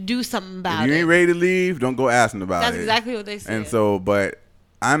ready to do something about it. If you ain't ready to leave, don't go asking about That's it. That's exactly what they said. And so, but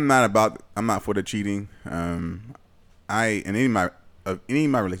I'm not for the cheating. In any of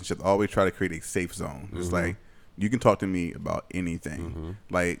my relationships, I always try to create a safe zone. It's like, you can talk to me about anything.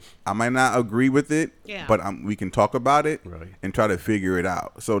 Like, I might not agree with it, but we can talk about it and try to figure it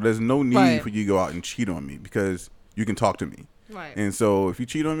out. So there's no need for you to go out and cheat on me because you can talk to me. Right. And so if you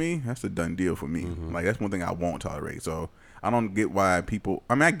cheat on me, that's a done deal for me. Like, that's one thing I won't tolerate. So I don't get why people.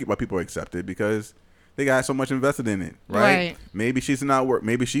 I mean, I get why people accept it because they got so much invested in it, right? Maybe she's not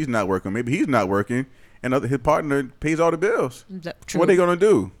Maybe she's not working. Maybe he's not working, and his partner pays all the bills. What are they gonna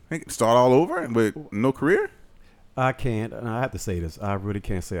do? Start all over with no career? I can't, and I have to say this. I really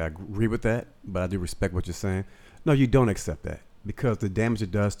can't say I agree with that, but I do respect what you're saying. No, you don't accept that because the damage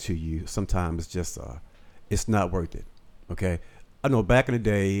it does to you sometimes just it's not worth it. Okay. I know back in the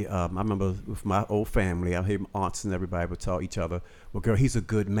day, I remember with my old family, I hear my aunts and everybody would tell each other, well, girl, he's a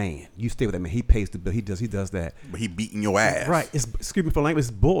good man. You stay with that man. He pays the bill. He does that. But he beating your ass. Right. Excuse me for language,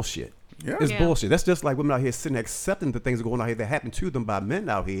 it's bullshit. Yeah. It's bullshit. That's just like women out here sitting there accepting the things that are going on here that happen to them by men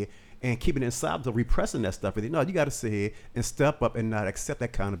out here and keeping it inside, so repressing that stuff. No, you got to sit here and step up and not accept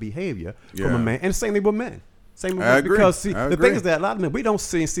that kind of behavior from a man. And the same thing with men. Same with men. Because, see, the thing is that a lot of men, we don't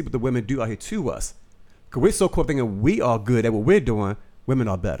see what the women do out here to us. Because we're so caught thinking we are good at what we're doing, women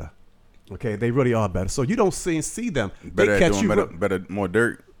are better. Okay, they really are better. So you don't see them. Better they at catch doing better, more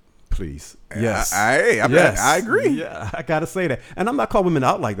dirt. Please. Yes. I agree. Yeah, I got to say that. And I'm not calling women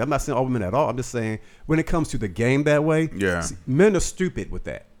out like that. I'm not saying all women at all. I'm just saying when it comes to the game that way, see, men are stupid with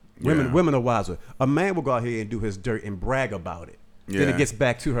that. Women are wiser. A man will go out here and do his dirt and brag about it. Then it gets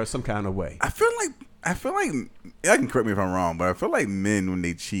back to her some kind of way. I feel like I can correct me if I'm wrong, but I feel like men when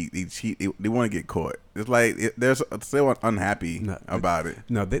they cheat, they want to get caught. It's like they're still unhappy about it.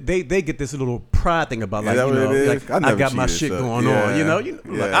 No, they get this little pride thing about like, I got my shit going on.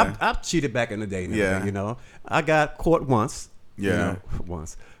 Like, I've cheated back in the day. I got caught once.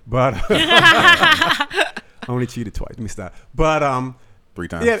 Once, but I only cheated twice. Let me stop. But 3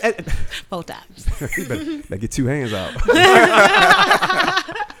 times. Yeah, both times. You better get 2 hands out.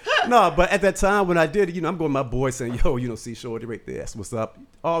 No, but at that time when I did it, I'm going to my boy saying, yo, see Shorty right there. That's what's up.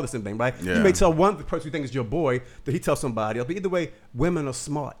 All this and thing, right? Yeah. You may tell the person you think is your boy that he tells somebody else. But either way, women are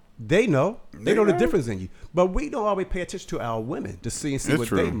smart. They know. They know the difference in you. But we don't always pay attention to our women to see what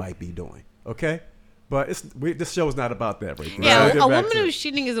they might be doing. Okay? But this show is not about that right now. Yeah, a woman who's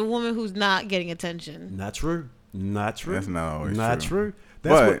cheating is a woman who's not getting attention. Not true. That's not always true.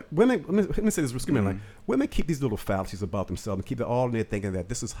 That's what women. Let me say this. Excuse me. Like women keep these little fallacies about themselves and keep it all in there thinking that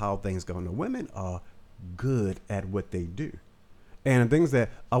this is how things go. No, women are good at what they do, and the things that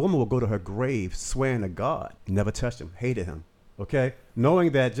a woman will go to her grave swearing to God, never touched him, hated him. Okay,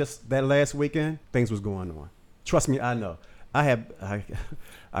 knowing that just that last weekend things was going on. Trust me, I know.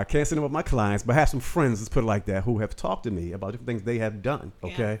 I can't say them with my clients, but I have some friends, let's put it like that, who have talked to me about different things they have done.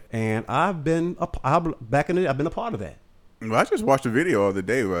 Okay, and I've been back in the day, I've been a part of that. Well, I just watched a video the other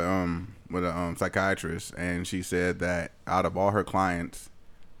day with a psychiatrist, and she said that out of all her clients,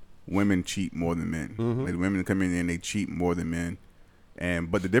 women cheat more than men. Like women come in and they cheat more than men,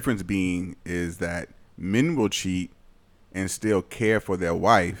 but the difference being is that men will cheat and still care for their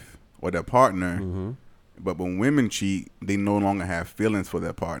wife or their partner, but when women cheat, they no longer have feelings for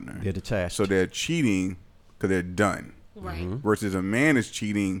their partner. They're detached. So they're cheating because they're done. Right. Versus a man is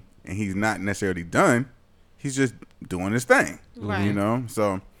cheating and he's not necessarily done. He's just doing his thing, right.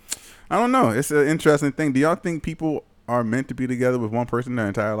 So, I don't know. It's an interesting thing. Do y'all think people are meant to be together with one person their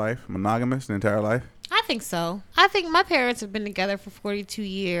entire life? Monogamous their entire life? I think so. I think my parents have been together for 42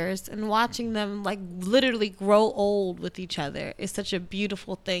 years, and watching them like literally grow old with each other is such a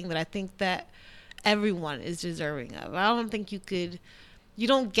beautiful thing that I think that everyone is deserving of. I don't think you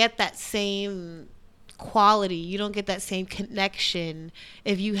don't get that same quality, you don't get that same connection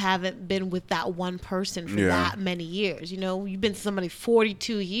if you haven't been with that one person for that many years. You've been with somebody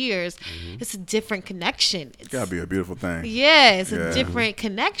 42 years. It's a different connection. It's gotta be a beautiful thing. Yeah, it's a different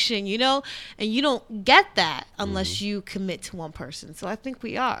connection, and you don't get that unless you commit to one person. So I think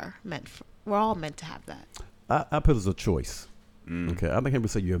we're all meant to have that. I put it as a choice. Okay, I think people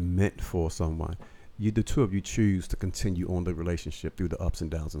say you're meant for someone. The two of you choose to continue on the relationship through the ups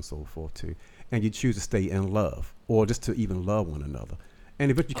and downs and so forth too, and you choose to stay in love or just to even love one another. And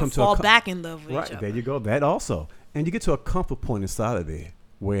if you come to fall back in love with each other, there you go. That also, and you get to a comfort point inside of there,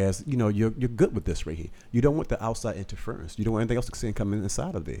 whereas you're good with this right here. You don't want the outside interference. You don't want anything else to see coming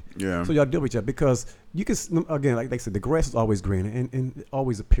inside of there. Yeah. So y'all deal with each other because you can again, like they said, the grass is always greener, and it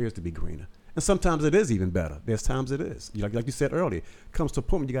always appears to be greener. And sometimes it is even better. There's times it is. Like you said earlier, it comes to a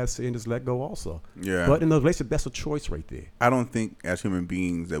point when you got to sit and just let go also. Yeah. But in a relationship, that's a choice right there. I don't think as human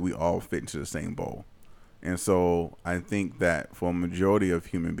beings that we all fit into the same bowl. And so I think that for a majority of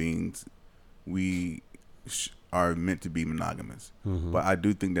human beings, we are meant to be monogamous. Mm-hmm. But I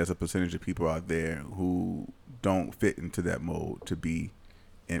do think there's a percentage of people out there who don't fit into that mold to be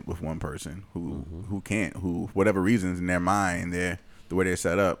with one person, who can't, who, for whatever reasons in their mind, the way they're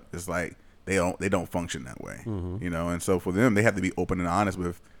set up, it's like, they don't function that way, you know, and so for them, they have to be open and honest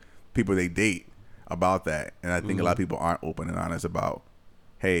with people they date about that. And I think a lot of people aren't open and honest about,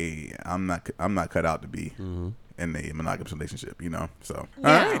 hey, I'm not cut out to be in a monogamous relationship, you know. So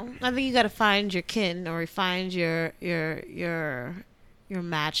yeah, right. I think you got to find your kin or find your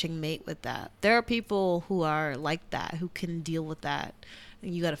matching mate with that. There are people who are like that who can deal with that,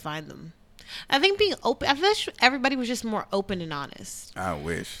 and you got to find them. I think being open, I wish everybody was just more open and honest. I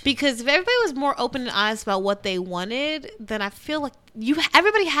wish. Because if everybody was more open and honest about what they wanted, then I feel like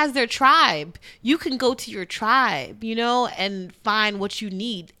everybody has their tribe. You can go to your tribe, you know, and find what you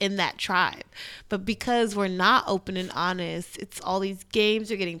need in that tribe. But because we're not open and honest, it's all these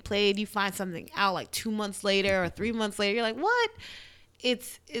games are getting played. You find something out like 2 months later or 3 months later. You're like, what?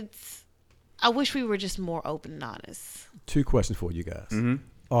 I wish we were just more open and honest. 2 questions for you guys. Mm-hmm.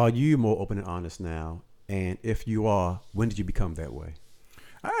 Are you more open and honest now? And if you are, when did you become that way?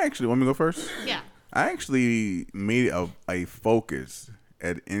 Want me to go first? Yeah. I actually made a focus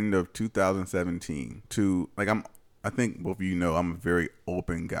at end of 2017 to, like, I think both of you know I'm a very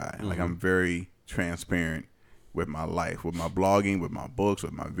open guy. Mm-hmm. Like, I'm very transparent with my life, with my blogging, with my books,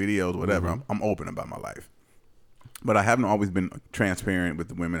 with my videos, whatever. Mm-hmm. I'm open about my life. But I haven't always been transparent with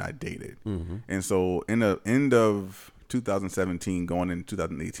the women I dated. Mm-hmm. And so in the end of 2017 going into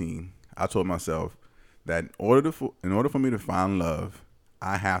 2018, I told myself that in order for me to find love,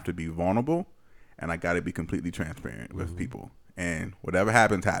 I have to be vulnerable and I got to be completely transparent with people. And whatever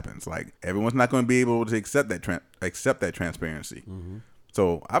happens. Like, everyone's not going to be able to accept that transparency. Mm-hmm.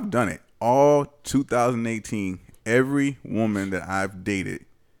 So I've done it all 2018. Every woman that I've dated,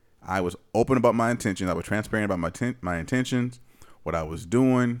 I was open about my intentions. I was transparent about my intentions, what I was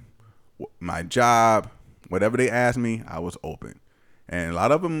doing, my job. Whatever they asked me, I was open. And a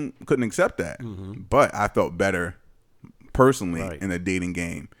lot of them couldn't accept that. Mm-hmm. But I felt better personally in the dating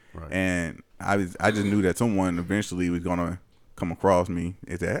game. Right. And I just knew that someone eventually was going to come across me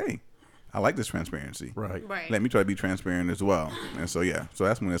and say, hey, I like this transparency. Right. Let me try to be transparent as well. And so, yeah. So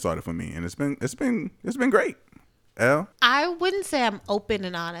that's when it started for me. And it's been great. Elle? I wouldn't say I'm open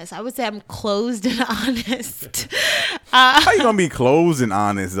and honest. I would say I'm closed and honest. How you going to be closed and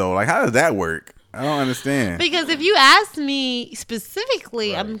honest, though? Like, how does that work? I don't understand. Because if you ask me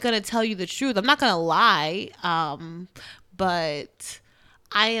specifically, I'm going to tell you the truth. I'm not going to lie. But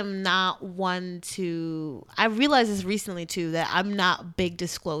I am not one to... I realized this recently, too, that I'm not a big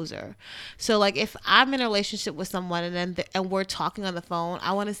discloser. So, like, if I'm in a relationship with someone and we're talking on the phone,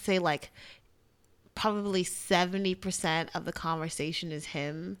 I want to say, like, probably 70% of the conversation is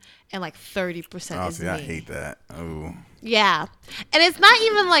him and like 30% is me. I hate that. Oh. Yeah. And it's not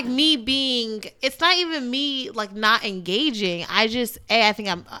even like it's not even me like not engaging. I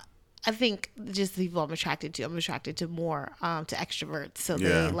think just the people I'm attracted to more to extroverts, so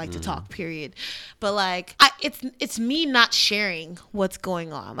they like to talk, period. But like it's me not sharing what's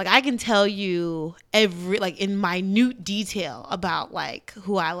going on. Like, I can tell you in minute detail about like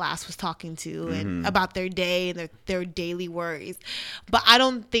who I last was talking to and about their day and their daily worries. But I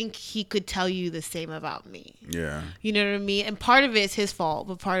don't think he could tell you the same about me. Yeah. You know what I mean? And part of it is his fault,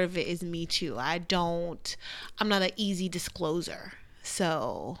 but part of it is me too. I'm not an easy discloser.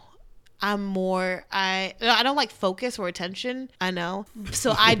 So I'm more, I don't like focus or attention. I know.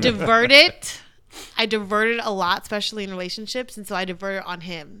 So I divert it. I divert it a lot, especially in relationships. And so I divert it on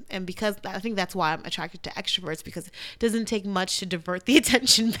him. And because I think that's why I'm attracted to extroverts, because it doesn't take much to divert the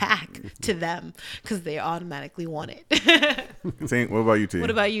attention back to them because they automatically want it. What about you, T?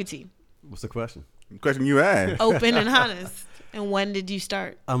 What about you, T? What's the question? The question you asked. Open and honest. And when did you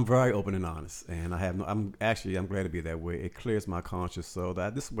start? I'm very open and honest, and I'm glad to be that way. It clears my conscience, so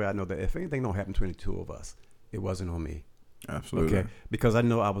that this way I know that if anything don't happen between the two of us, it wasn't on me. Absolutely. Okay, because I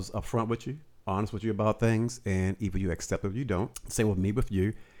know I was upfront with you, honest with you about things, and either you accept it or you don't. Same with me with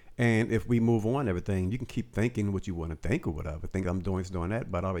you. And if we move on, everything, you can keep thinking what you want to think or whatever. Think I'm doing this, doing that,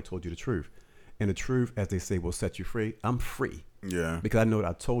 but I already told you the truth. And the truth, as they say, will set you free. I'm free. Yeah. Because I know that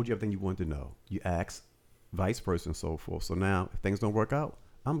I told you everything you wanted to know. You asked, vice versa and so forth. So now if things don't work out,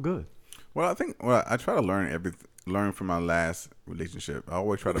 I'm good. Well, I try to learn from my last relationship. I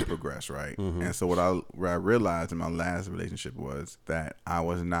always try to progress, right? Mm-hmm. And so what I realized in my last relationship was that I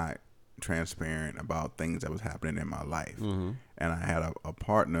was not transparent about things that was happening in my life. And I had a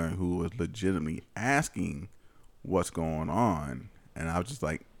partner who was legitimately asking what's going on. And I was just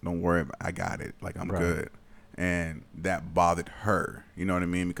like, don't worry, I got it. Like, I'm good. And that bothered her. You know what I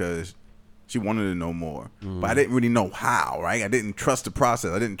mean? Because she wanted to know more. But I didn't really know how, right? I didn't trust the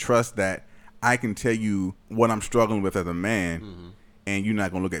process. I didn't trust that I can tell you what I'm struggling with as a man, and you're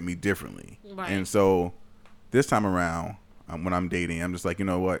not going to look at me differently. Right. And so this time around, when I'm dating, I'm just like, you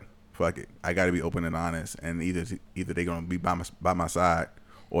know what? Fuck it. I got to be open and honest. And either they're going to be by my side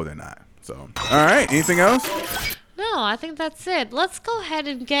or they're not. So, all right. Anything else? No, I think that's it. Let's go ahead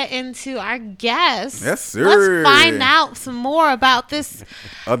and get into our guest. Yes, sir. Let's find out some more about this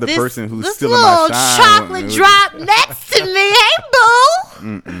other person who's this still in my shine. Chocolate drop next to me. Hey,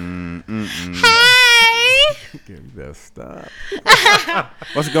 boo. Hey. Give that stop.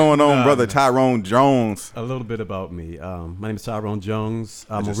 What's going on, brother Tyrone Jones? A little bit about me. My name is Tyrone Jones.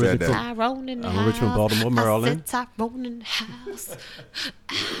 I'm originally from Baltimore, Maryland. Tyrone in the house.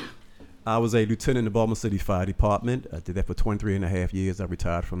 I was a lieutenant in the Baltimore City Fire Department. I did that for 23 and a half years. I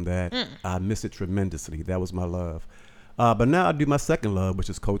retired from that. I miss it tremendously. That was my love. But now I do my second love,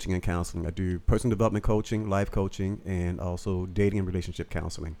 which is coaching and counseling. I do personal development coaching, life coaching, and also dating and relationship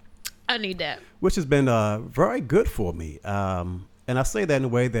counseling. I need that. Which has been very good for me. And I say that in a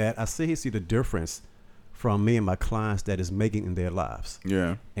way that I see the difference from me and my clients that is making in their lives.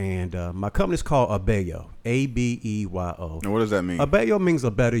 Yeah. And my company is called Abeyo, ABEYO. And what does that mean? Abeyo means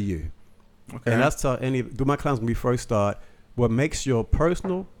a better you. Okay. And that's do my clients when we first start, what makes your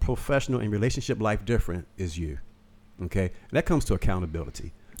personal, professional, and relationship life different is you. Okay? And that comes to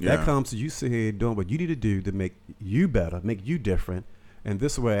accountability. Yeah. That comes to you sit here doing what you need to do to make you better, make you different. And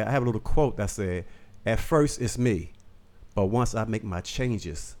this way, I have a little quote that said, at first it's me, but once I make my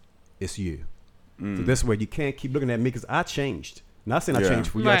changes, it's you. So this way, you can't keep looking at me because I changed. Not saying I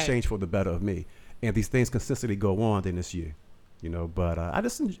changed for you, I changed for the better of me. And these things consistently go on, then it's you. You know, but I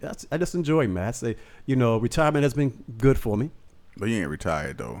just enjoy, man. I say, retirement has been good for me. But you ain't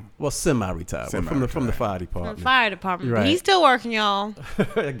retired though. Well, semi-retired from the fire department. From the fire department. Right. He's still working, y'all.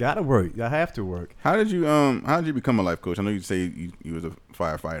 I gotta work. I have to work. How did you become a life coach? I know you say you was a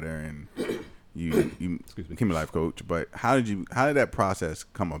firefighter and you became a life coach, but how did that process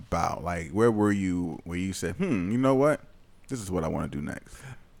come about? Like, where were you where you said, you know what, this is what I want to do next?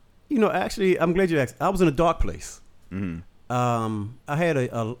 Actually, I'm glad you asked. I was in a dark place. I had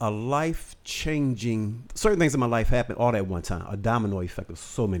a life-changing, certain things in my life happened all at one time, a domino effect of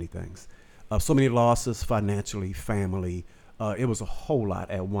so many things, so many losses financially, family. It was a whole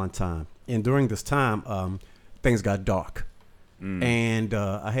lot at one time. And during this time, things got dark. And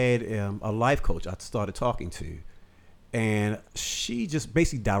I had a life coach I started talking to, and she just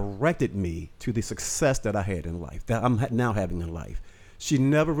basically directed me to the success that I had in life, that I'm now having in life. She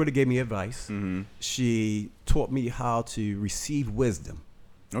never really gave me advice. She taught me how to receive wisdom.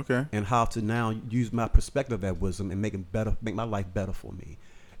 Okay. And how to now use my perspective of that wisdom and make my life better for me.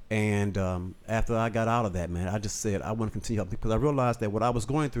 And after I got out of that, man, I just said I want to continue helping, because I realized that what I was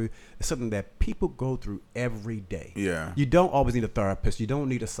going through is something that people go through every day. Yeah. You don't always need a therapist. You don't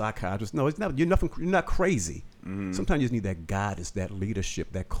need a psychiatrist. No, it's not. You're not crazy. Sometimes you just need that guidance, that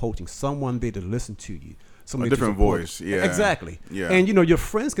leadership, that coaching, someone there to listen to you. A different voice, yeah. Exactly. Yeah. And, your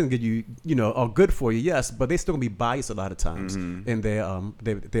friends can get you, are good for you, yes, but they still going to be biased a lot of times in their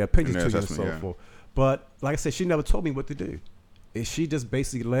opinions to you and so forth. But, like I said, she never told me what to do. She just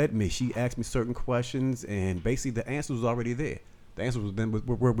basically led me. She asked me certain questions, and basically the answer was already there. The answers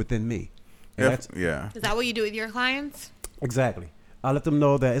were within me. Yeah. Is that what you do with your clients? Exactly. I let them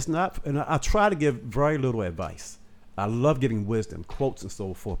know that it's not, and I try to give very little advice. I love giving wisdom, quotes, and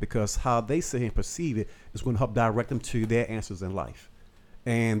so forth, because how they say and perceive it is going to help direct them to their answers in life.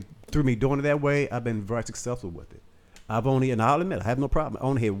 And through me doing it that way, I've been very successful with it. And I'll admit, I have no problem. I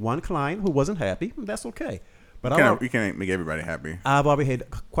only had one client who wasn't happy. That's okay. But you can't make everybody happy. I've already had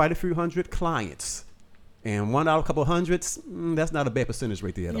quite a few hundred clients. And one out of a couple hundreds, that's not a bad percentage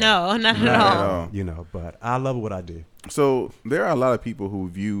right there at all. No, not at all. But I love what I do. So there are a lot of people who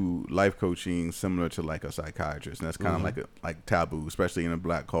view life coaching similar to like a psychiatrist, and that's kind of like taboo, especially in a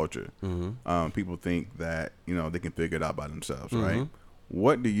black culture. People think that they can figure it out by themselves, right?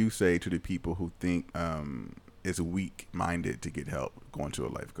 What do you say to the people who think it's weak-minded to get help going to a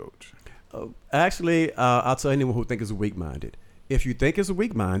life coach? Actually, I'll tell anyone who thinks it's weak-minded. If you think it's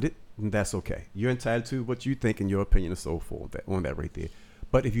weak-minded, that's okay. You're entitled to what you think and your opinion and so forth on that right there.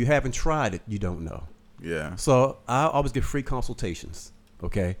 But if you haven't tried it, you don't know. Yeah. So I always give free consultations,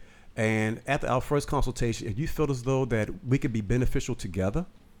 okay? And after our first consultation, if you feel as though that we could be beneficial together,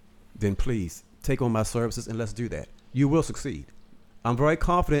 then please take on my services and let's do that. You will succeed. I'm very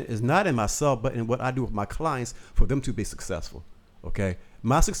confident is not in myself, but in what I do with my clients for them to be successful. Okay,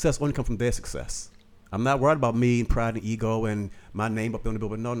 my success only comes from their success. I'm not worried about me and pride and ego and my name up on the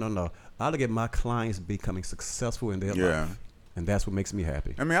billboard. No. I look at my clients becoming successful in their life. And that's what makes me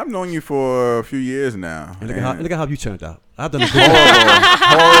happy. I mean, I've known you for a few years now. And look at how you turned out. I've done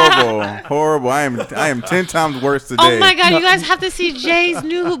horrible. I am 10 times worse today. Oh my God, you guys have to see Jay's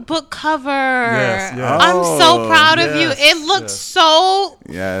new book cover. Yes. I'm so proud of you. It looks so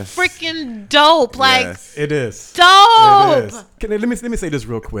freaking dope. Like it is dope. It is. Let me say this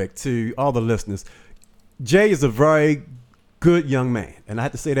real quick to all the listeners. Jay is a very good young man, and I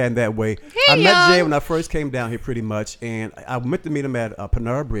have to say that in that way. I met Jay when I first came down here, pretty much, and I went to meet him at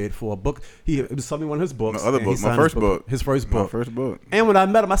Panera Bread for a book. It was something one of his books. My first book. His first book. My first book. And when I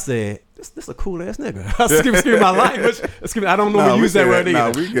met him, I said, "This a cool ass nigga." Excuse my language. I don't know if we use that word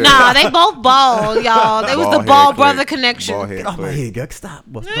either. Nah, they both bald, y'all. It was the bald brother connection. Get my head, girl. Stop.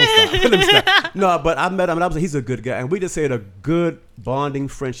 Don't stop. No, but I met him, and I was like, he's a good guy, and we just had a good bonding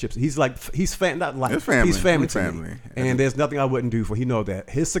friendship. He's family. He's family to me. And there's nothing I wouldn't do for. He know that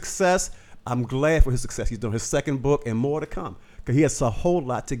his success. I'm glad for his success. He's doing his second book and more to come because he has a whole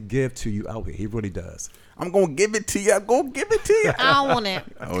lot to give to you out here. He really does. I'm gonna give it to you. I'm gonna give it to you. I don't want it.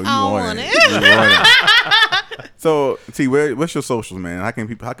 Oh, you want it. So, T, what's your socials, man? How can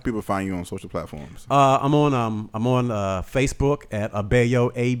people find you on social platforms? I'm on Facebook at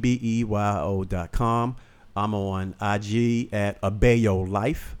Abeyo ABEYO.com. I'm on IG at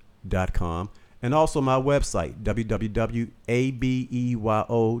AbeyoLife.com. And also my website,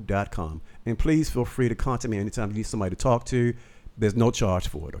 www.abeyo.com. And please feel free to contact me anytime you need somebody to talk to. There's no charge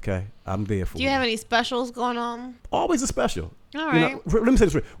for it, okay? I'm there for you. Do you have any specials going on? Always a special. All right. Let me say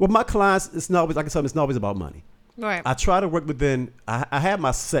this. With my clients, it's not always, like I said, it's not always about money. Right. I try to work within, I have my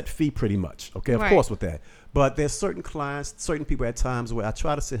set fee pretty much, okay? Of course with that. But there's certain clients, certain people at times where I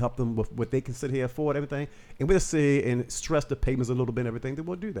try to help them with what they can sit here afford, everything. And we'll sit and stress the payments a little bit and everything. Then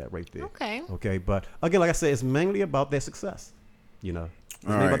we'll do that right there. Okay. But again, like I said, it's mainly about their success. It's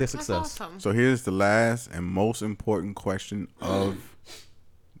mainly about their success. That's awesome. So here's the last and most important question of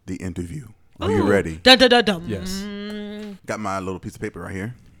the interview. Are you ready? Dum. Yes. Got my little piece of paper right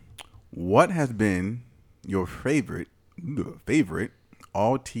here. What has been your favorite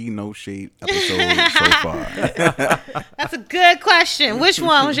All Tea No Shade episode so far? That's a good question. Which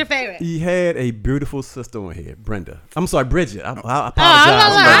one was your favorite? He had a beautiful sister on here, Brenda. I'm sorry, Bridget. I apologize.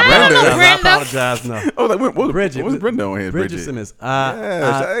 I apologize. No. Oh, like what was Brenda on here? Bridget Simmons.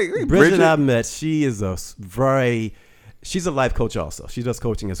 Bridget I met. She is she's a life coach also. She does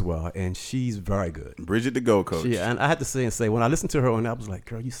coaching as well, and she's very good. Bridget the Go Coach. Yeah, and I had to say when I listened to her, and I was like,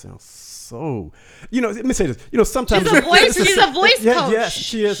 girl, you sound so. Let me say this. Sometimes she's a voice coach. Yes,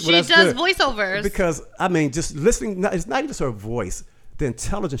 she is. She does voiceovers. Because just listening. It's not just her voice. The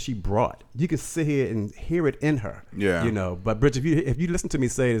intelligence she brought, you can sit here and hear it in her. Yeah. But Bridget, if you listen to me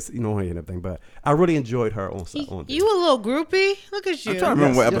say this, you don't hear anything. But I really enjoyed her on. You a little groupie? Look at you. I'm trying to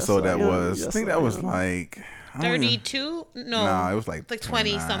remember what episode that was. Yes, I think that was like 32? No, it was like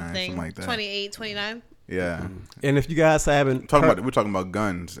 20 something, like that. 28, 29. Yeah. And if you guys haven't we're talking about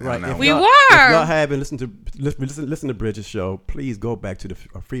guns, right? We were. If y'all haven't listened to Bridget's show, please go back to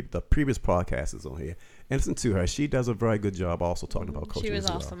the previous podcasts on here and listen to her. She does a very good job also talking about coaching. She was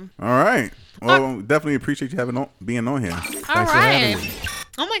awesome. All right. Well, definitely appreciate you being on here. All right.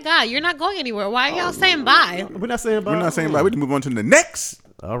 Oh my God, you're not going anywhere. Why are y'all saying bye? We're not saying bye. We can move on to the next.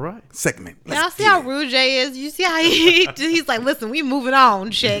 All right. Segment. Y'all see how rude Jay is? You see how he's like, listen, we moving on,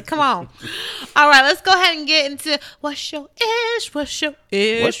 shit. Come on. All right, let's go ahead and get into what's your ish? All right,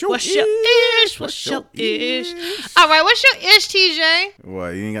 what's your ish, TJ?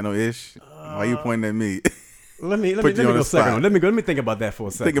 What, you ain't got no ish? Why you pointing at me? Let me go a second. Let me think about that for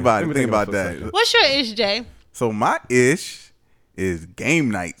a second. Think about that. What's your ish, Jay? So my ish is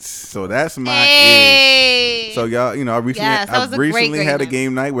game nights. So that's my ish. So y'all, I recently had a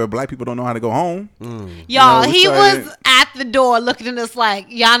game night where black people don't know how to go home. Y'all, he was at the door looking at us like,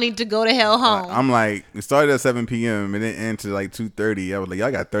 y'all need to go to hell home. I'm like, it started at 7 p.m. and it ended like 2:30. I was like,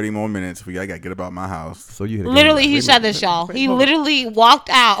 y'all got 30 more minutes for y'all got to get about my house. So you literally, he said this, y'all. He literally walked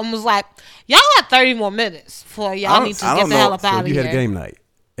out and was like, y'all got 30 more minutes for y'all need to get the hell up out of here. You had a game night.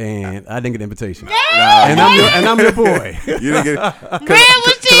 And I didn't get an invitation. And I'm your boy. You didn't get it.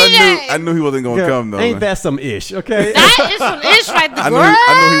 I knew he wasn't going to come, though. Ain't that some ish, okay? That is some ish right there. I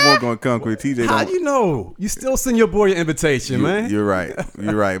knew he wasn't going to come because TJ How do you know? You still send your boy an invitation, man. You're right.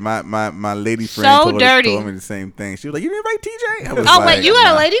 My lady friend told me the same thing. She was like, you didn't invite TJ? Wait, you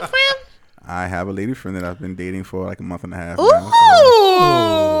got a lady friend? I have a lady friend that I've been dating for like a month and a half now. Ooh.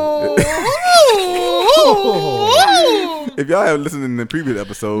 If y'all have listened in the previous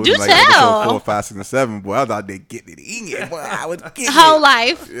episodes, do like tell. episode 4, 5, 6, and 7, boy, I was out there getting it in. Boy, I was getting Whole it.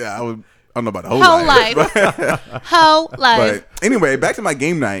 life. Yeah, I don't know about the whole life. Whole life. But anyway, back to my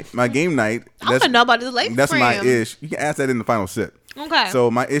game night. My game night. I want to know about this late That's friend. my ish. You can ask that in the final sip. Okay. So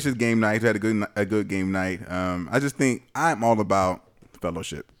my ish is game night. We had a good game night. I just think I'm all about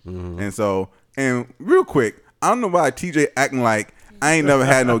fellowship. And so, and real quick, I don't know why TJ acting like I ain't never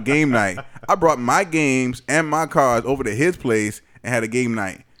had no game night. I brought my games and my cards over to his place and had a game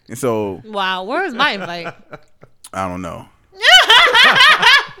night. And so, wow, where's my invite? I don't know.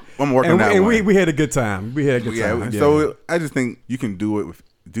 I'm working on that. And one. we had a good time. We had a good time. So I just think you can do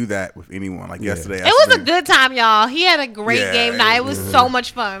that with anyone. Like yesterday, It was a good time, y'all. He had a great game night. It was so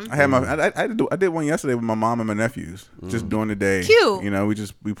much fun. I had I did one yesterday with my mom and my nephews, just during the day. Cute. You know,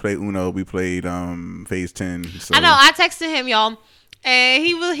 we played Uno. We played Phase 10. So. I know. I texted him, y'all. And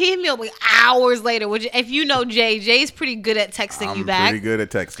he hit me up like hours later. Which, if you know Jay's pretty good at texting you back. Pretty good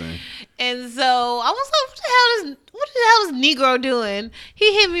at texting. And so I was like, what the hell is Negro doing?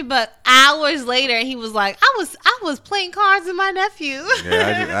 He hit me, but hours later, and he was like, I was playing cards with my nephew.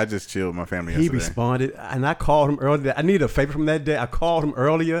 Yeah, I just chilled with my family yesterday. He responded, and I called him earlier. I needed a favor from that day. I called him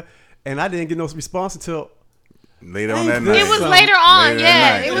earlier, and I didn't get no response until later on that night. It was later on,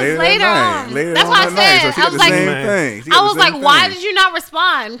 it was later on. That's what I said. So I was like, why did you not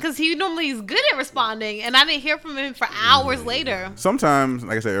respond? Because he normally is good at responding, and I didn't hear from him for hours later. Sometimes,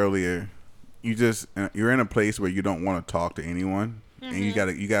 like I said earlier, you're in a place where you don't want to talk to anyone, and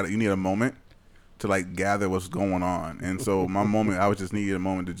you need a moment to like gather what's going on. And so my moment, I was just needed a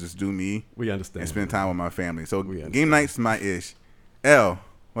moment to just do me. We understand. And spend time with my family. So game night's my ish. L,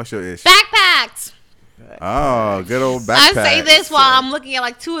 what's your ish? Backpacks. Oh, good old backpack. I say this while I'm looking at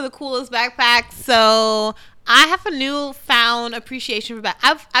like two of the coolest backpacks. So I have a newfound appreciation for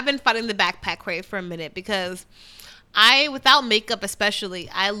I've been fighting the backpack crave for a minute because without makeup especially,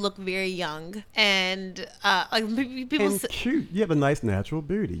 I look very young and like people and cute. You have a nice natural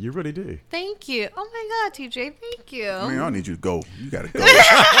beauty. You really do. Thank you. Oh my God, TJ, thank you. I mean, I don't need you to go. You gotta go.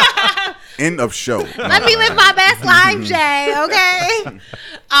 End of show. Let me live my best life, Jay. Okay.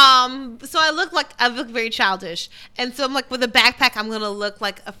 So I look very childish, and so I'm like, with a backpack, I'm gonna look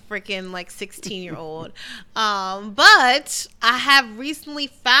like a freaking like 16-year-old. But I have recently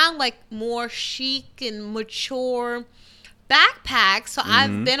found like more chic and mature backpacks. So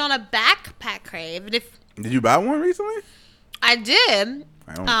I've been on a backpack crave. And did you buy one recently? I did.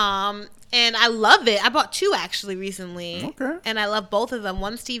 And I love it. I bought two actually recently. Okay. And I love both of them.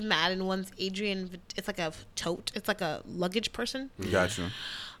 One's Steve Madden, one's Adrian. It's like a tote. It's like a luggage person. Gotcha.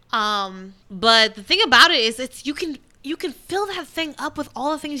 But the thing about it is you can fill that thing up with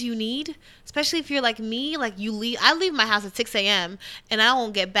all the things you need, especially if you're like me. Like I leave my house at 6 a.m. and I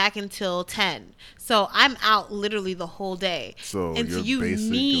won't get back until 10. So I'm out literally the whole day. So you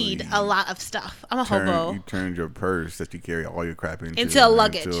need a lot of stuff. I'm a hobo. You turned your purse that you carry all your crap into a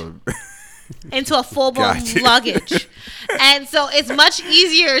luggage. Into a full-blown luggage. And so it's much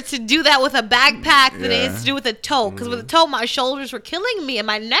easier to do that with a backpack than it is to do with a tote. Because with a tote, my shoulders were killing me and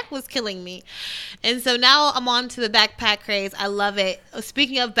my neck was killing me. And so now I'm on to the backpack craze. I love it.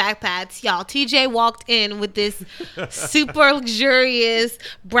 Speaking of backpacks, y'all, TJ walked in with this super luxurious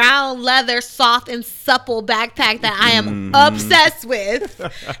brown leather, soft and supple backpack that I am obsessed with.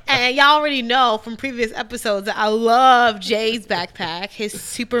 And y'all already know from previous episodes that I love Jay's backpack, his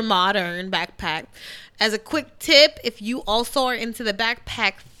super modern backpack. As a quick tip, if you also are into the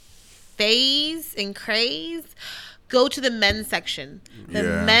backpack phase and craze, go to the men's section. The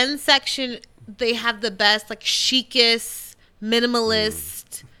men's section, they have the best, like, chicest,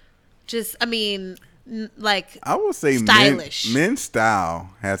 minimalist, I will say stylish. Men's style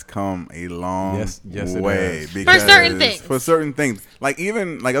has come a long way. For certain things. For certain things. Like,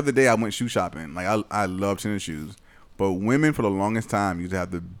 even, like, other day I went shoe shopping. Like, I love tennis shoes. But women, for the longest time, used to have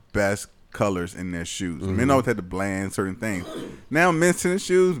the best colors in their shoes. Men always had to blend certain things. Now men's tennis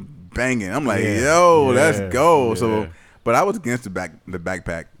shoes banging. I'm like, let's go. Yeah. So, but I was against the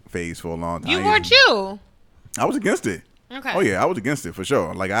backpack phase for a long time. You were too. I was against it. Okay. Oh yeah, I was against it for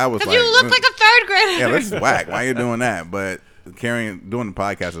sure. Like I was. Because you look like a third grader. Yeah, that's whack. Why are you doing that? But doing the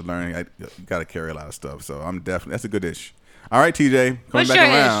podcast is learning. I got to carry a lot of stuff. So I'm definitely that's a good ish. All right, TJ, coming back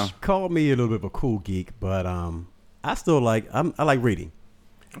around. Ish? Call me a little bit of a cool geek, but I still I like reading.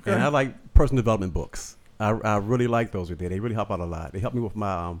 Okay. And I like personal development books. I really like those. They really help out a lot. They help me with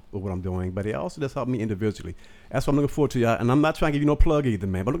my with what I'm doing, but they also just help me individually. That's what I'm looking forward to. And I'm not trying to give you no plug either,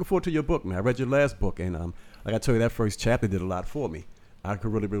 man. But I'm looking forward to your book, man. I read your last book, and like I told you, that first chapter did a lot for me. I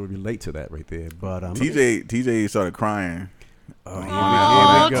could really relate to that right there. But TJ started crying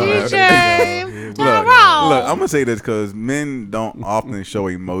Oh, TJ. Look, I'm gonna say this because men don't often show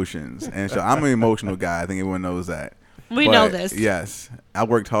emotions, and so I'm an emotional guy. I think everyone knows that. We know this. Yes, I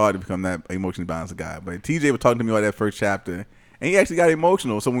worked hard to become that emotionally balanced guy. But TJ was talking to me about that first chapter, and he actually got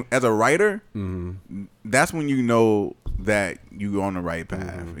emotional. So as a writer, that's when you know that you're on the right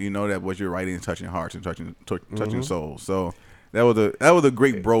path. You know that what you're writing is touching hearts and touching souls. So that was a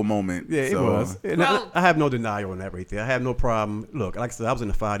great bro moment. Yeah, it was. And I have no denial on that right there. I have no problem. Look, like I said, I was in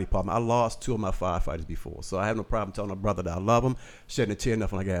the fire department. I lost 2 of my firefighters before, so I have no problem telling a brother that I love him, shedding a tear,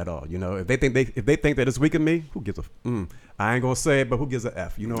 nothing like that at all. You know, if they think that it's weak in me, who gives a? I ain't gonna say it, but who gives a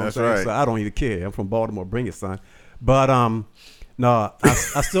f? You know what I'm saying? Right. So I don't even care. I'm from Baltimore. Bring it, son. But no,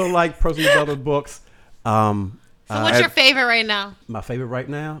 I still like personal development books. So what's your favorite right now? My favorite right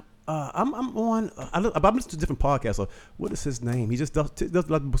now. I'm on. I'm listening to different podcasts. So what is his name? He just does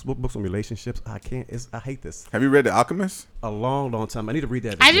books on relationships. I hate this. Have you read The Alchemist? A long time. I need to read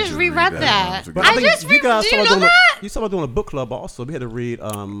that. I just reread that. But I think you guys started doing a book club also. We had to read.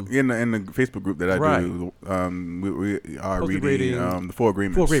 In the Facebook group that I do, we are reading the 4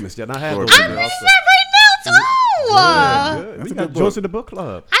 Agreements. 4 Agreements. Yeah, and I have. I'm reading that right now too. Good. We got join to the book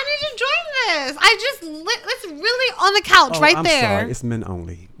club. I need to join this. It's really on the couch right there. Sorry, it's men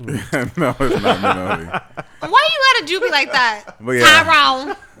only. No, it's not men only. Why you gotta do me like that,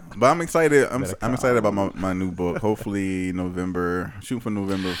 Tyrone? But I'm excited. I'm excited about my new book. Hopefully November. Shooting for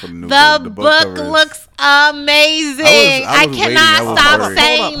November for the new book. The book looks amazing. I cannot stop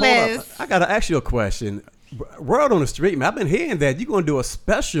saying this. I gotta ask you a question. Word on the street, man. I've been hearing that you're gonna do a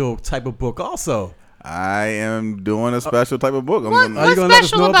special type of book also. I am doing a special type of book. What's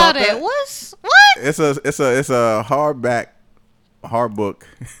special about it? What? It's a hard book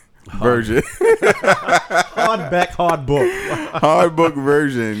version. hard book. Hard book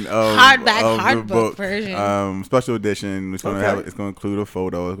version of hard book version. Special edition. It's gonna include a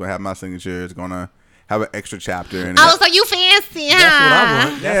photo. It's gonna have my signature. It's gonna have an extra chapter in it. I was like, you fancy, huh? That's what I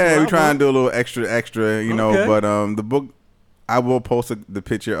want. Yeah, we trying to do a little extra, you know. But the book, I will post the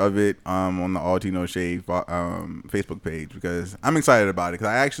picture of it on the All Tea No Shade Facebook page because I'm excited about it. Because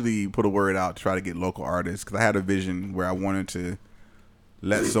I actually put a word out to try to get local artists because I had a vision where I wanted to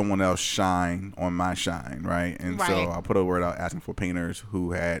let someone else shine on my shine, right? And so I put a word out asking for painters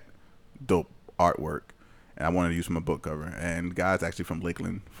who had dope artwork. And I wanted to use from a book cover. And the guy's actually from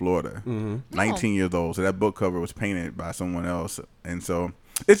Lakeland, Florida. 19 years old. So that book cover was painted by someone else. And so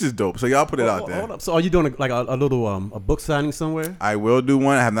it's just dope. So y'all put it out there. Hold up. So are you doing a little a book signing somewhere? I will do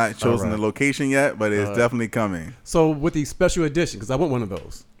one. I have not chosen the location yet, but it's definitely coming. So with the special edition, because I want one of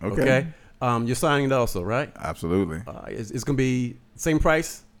those. Okay. You're signing it also, right? Absolutely. It's going to be same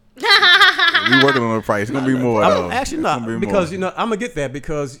price? We're working on the price. It's gonna be more. Actually, not because I'm gonna get that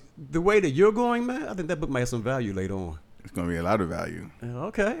because the way that you're going, man. I think that book might have some value later on. It's gonna be a lot of value.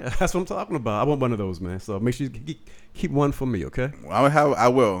 Okay, that's what I'm talking about. I want one of those, man. So make sure you keep one for me, okay? Well, I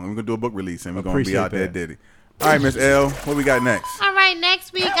will. We're gonna do a book release, and we're gonna be out there, Diddy. All right, Miss L, what we got next? All right,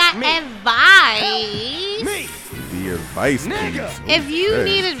 next we got advice. The advice, please. If you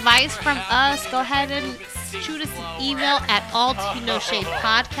need advice from us, go ahead and shoot us an email at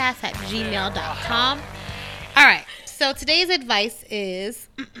allteanoshadepodcast@gmail.com. All right, so today's advice is,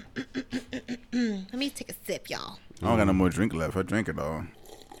 let me take a sip, y'all. I don't got no more drink left. I drink it all.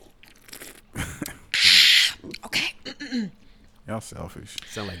 Okay. Y'all selfish.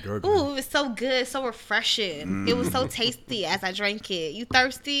 Sound like gurgling. Ooh, it was so good, so refreshing. It was so tasty as I drank it. You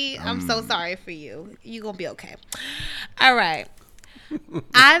thirsty? I'm so sorry for you. You gonna be okay. All right.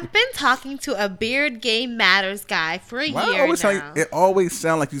 I've been talking to a Beard Game Matters guy for a year now. It always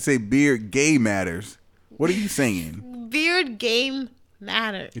sounds like you say Beard Gay Matters. What are you saying? Beard Game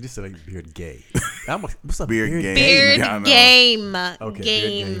Matters. You just said like Beard Gay. What's up? Beard Game. Beard Game. Okay, Game Beard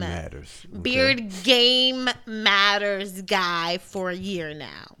Game Matters. Okay. Beard Game Matters guy for a year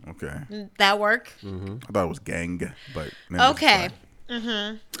now. Okay. That work? Mm-hmm. I thought it was gang, but okay.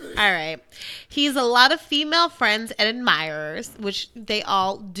 All right. He's a lot of female friends and admirers, which they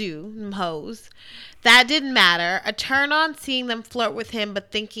all do, hoes. That didn't matter. A turn on seeing them flirt with him,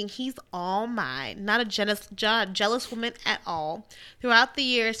 but thinking he's all mine. Not a jealous woman at all. Throughout the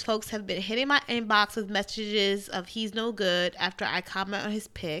years, folks have been hitting my inbox with messages of he's no good after I comment on his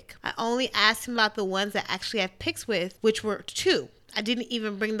pic. I only asked him about the ones that actually have pics with, which were 2. I didn't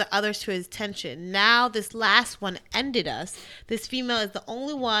even bring the others to his attention. Now this last one ended us. This female is the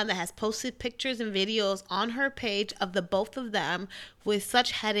only one that has posted pictures and videos on her page of the both of them with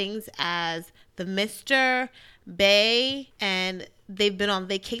such headings as the Mr. Bay, and they've been on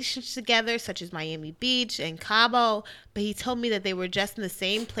vacations together such as Miami Beach and Cabo, but he told me that they were just in the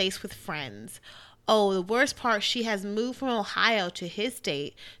same place with friends. Oh, the worst part, she has moved from Ohio to his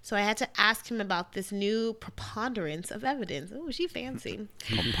state, so I had to ask him about this new preponderance of evidence. Oh, she fancy.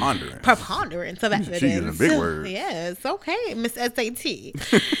 Preponderance of evidence. She's using big words. Yes, okay, Miss SAT.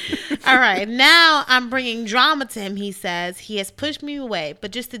 All right, now I'm bringing drama to him, he says. He has pushed me away,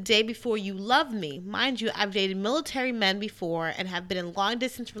 but just the day before you loved me. Mind you, I've dated military men before and have been in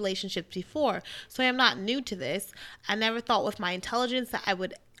long-distance relationships before, so I am not new to this. I never thought with my intelligence that I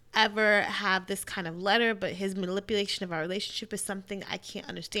would ever have this kind of letter, but his manipulation of our relationship is something I can't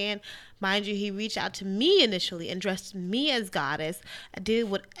understand. Mind you, he reached out to me initially and dressed me as goddess. I did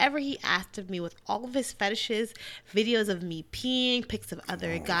whatever he asked of me with all of his fetishes, videos of me peeing, pics of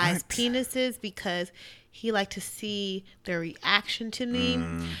other guys' penises, because he liked to see their reaction to me.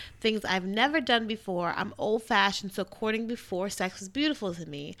 Things I've never done before. I'm old-fashioned, so courting before sex was beautiful to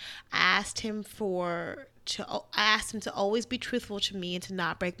me. I asked him to always be truthful to me and to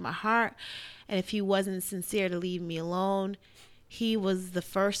not break my heart. And if he wasn't sincere, to leave me alone. He was the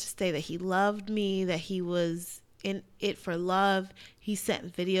first to say that he loved me, that he was in it for love. He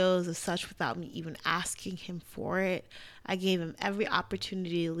sent videos of such without me even asking him for it. I gave him every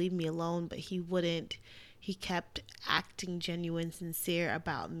opportunity to leave me alone, but he wouldn't. He kept acting genuine, sincere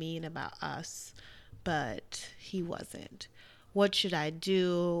about me and about us, but he wasn't. What should I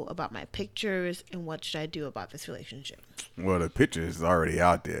do about my pictures, and what should I do about this relationship? Well, the pictures is already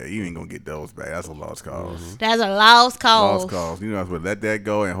out there. You ain't gonna get those back. That's a lost cause. That's a lost cause. Lost cause. You know, to let that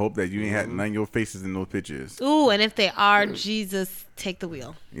go and hope that you ain't had none of your faces in those pictures. Ooh, and if they are, Jesus, take the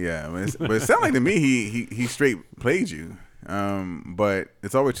wheel. Yeah, but it sounds like to me he straight played you. But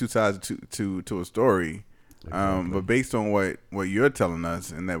it's always two sides to a story. But based on what you're telling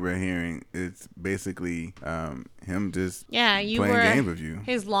us and that we're hearing, it's basically him just playing games with you.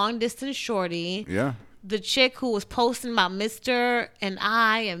 His long distance shorty. Yeah. The chick who was posting about Mr. and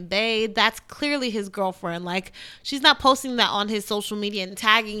I and Babe, that's clearly his girlfriend. Like, she's not posting that on his social media and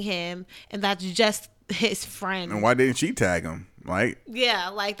tagging him, and that's just his friend. And why didn't she tag him? Like, yeah,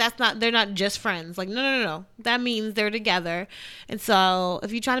 like they're not just friends. Like, no. That means they're together. And so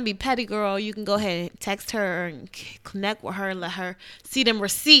if you're trying to be petty, girl, you can go ahead and text her and connect with her and let her see them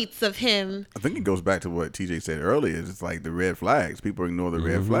receipts of him. I think it goes back to what TJ said earlier. It's like the red flags. People ignore the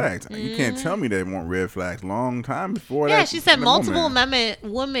red flags. You can't tell me they want red flags long time before that. Yeah, she said multiple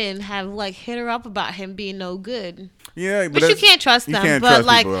women have like hit her up about him being no good. Yeah, but you can't trust them. Can't but trust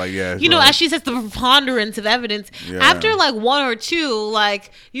like, right. As she says, the preponderance of evidence. Yeah. After like one or two,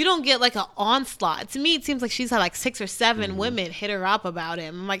 like, you don't get like an onslaught. To me, it seems like she's had like 6 or 7 women hit her up about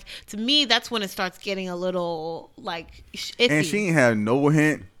him. I'm like, to me, that's when it starts getting a little like iffy. And she ain't had no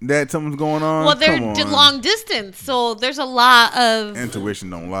hint that something's going on. Well, they're long distance, so there's a lot of intuition.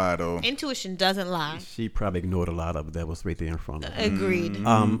 Don't lie though. Intuition doesn't lie. She probably ignored a lot of it that was right there in front of her. Agreed.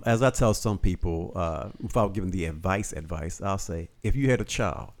 As I tell some people, without giving the advice, I'll say, if you had a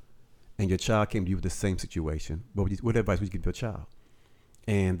child and your child came to you with the same situation, what advice would you give your child?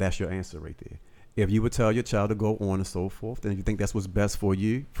 And that's your answer right there. If you would tell your child to go on and so forth, then you think that's what's best for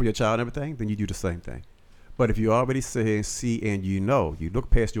you, for your child and everything, then you do the same thing. But if you already see and you look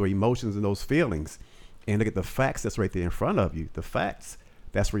past your emotions and those feelings and look at the facts that's right there in front of you, the facts,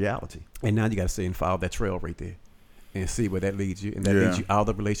 that's reality. And now you got to sit and follow that trail right there and see where that leads you. And that leads you out of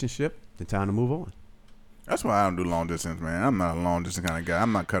the relationship, then time to move on. That's why I don't do long distance, man. I'm not a long distance kind of guy.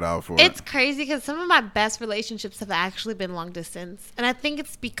 I'm not cut out for it. It's crazy because some of my best relationships have actually been long distance. And I think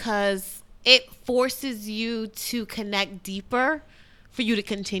it's because it forces you to connect deeper for you to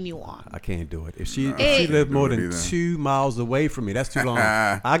continue on. I can't do it. If she lived more than 2 miles away from me, that's too long.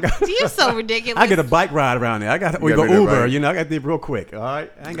 You're so ridiculous. I get a bike ride around there. We go Uber. I got there real quick. All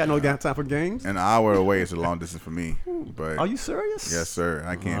right, I ain't got no time for games. An hour away is a long distance for me. But are you serious? Yes, sir.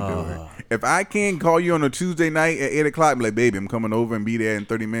 I can't do it. If I can't call you on a Tuesday night at 8:00, be like, baby, I'm coming over and be there in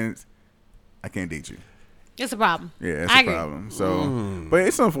 30 minutes. I can't date you. It's a problem. Yeah, it's a problem. So, but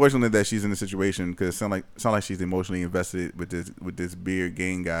it's unfortunate that she's in the situation because it sound like she's emotionally invested with this beard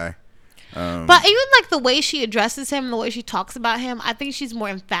gang guy. But even like the way she addresses him, the way she talks about him, I think she's more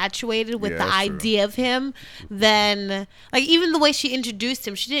infatuated with the idea of him than like even the way she introduced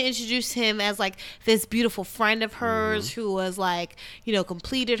him. She didn't introduce him as like this beautiful friend of hers who was like,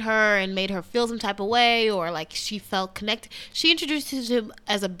 completed her and made her feel some type of way or like she felt connected. She introduced him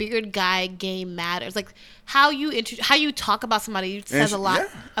as a beard guy. Game matters. Like how you talk about somebody says a lot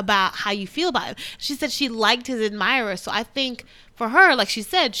about how you feel about him. She said she liked his admirer. So I think for her, like she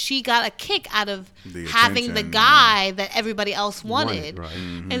said, she got a kick out of having the guy that everybody else wanted. Right.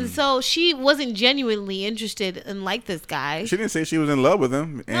 And so she wasn't genuinely interested in like this guy. She didn't say she was in love with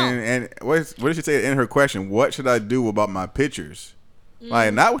him. And what did she say in her question? What should I do about my pictures?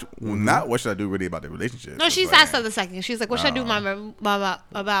 Like not what should I do really about the relationship. No, she's asked that the second. She's like, what should I do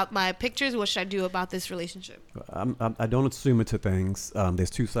about my pictures? What should I do about this relationship? I don't assume into things.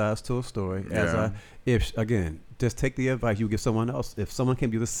 There's two sides to a story. Yeah. Just take the advice you give someone else. If someone can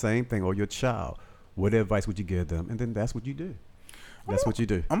do the same thing, or your child, what advice would you give them? And then that's what you do. That's what you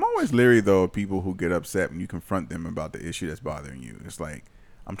do. I'm always leery though of people who get upset when you confront them about the issue that's bothering you. It's like,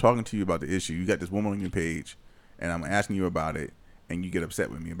 I'm talking to you about the issue. You got this woman on your page, and I'm asking you about it, and you get upset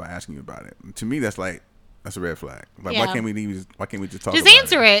with me by asking you about it. To me, that's a red flag. Like, why can't we just talk? Just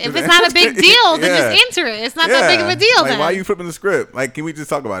answer it. If it's not a big deal, then just answer it. It's not that big of a deal. Like, why are you flipping the script? Like, can we just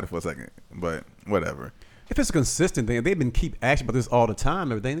talk about it for a second? But whatever. If it's a consistent thing, they've been keep asking about this all the time,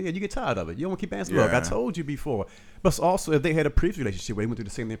 everything, you get tired of it. You don't want to keep asking. Look, I told you before. But also, if they had a previous relationship where they went through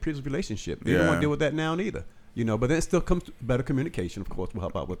the same thing, previous relationship, they don't want to deal with that now neither. But then it still comes to better communication. Of course, will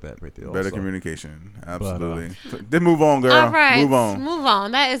help out with that right there. Better communication, absolutely. Then move on, girl. All right, move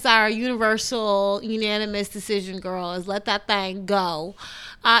on. That is our universal, unanimous decision, girl. Is let that thing go.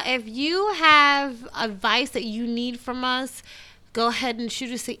 If you have advice that you need from us, go ahead and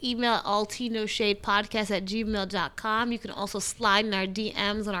shoot us an email at allteanoshadepodcast@gmail.com. You can also slide in our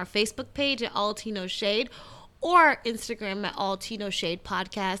DMs on our Facebook page at allteanoshade or Instagram at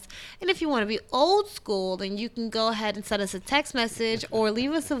allteanoshadepodcast. And if you want to be old school, then you can go ahead and send us a text message or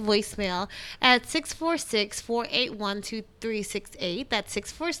leave us a voicemail at 646-481-2368. That's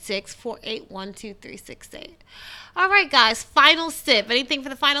 646-481-2368. All right, guys, final sip. Anything for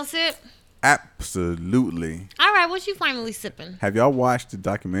the final sip? Absolutely. All right, what you finally sipping? Have y'all watched the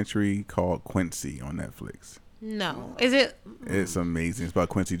documentary called Quincy on Netflix? No. Is it? It's amazing. It's about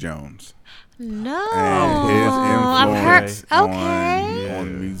Quincy Jones. No. And his influence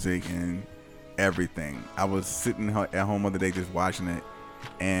on music and everything. I was sitting at home the other day just watching it,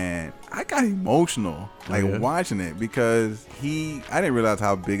 and I got emotional watching it because I didn't realize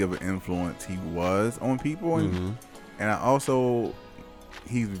how big of an influence he was on people, and I also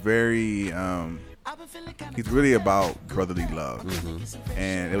he's very he's really about brotherly love.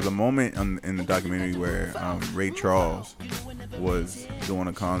 And there was a moment in the documentary where Ray Charles was doing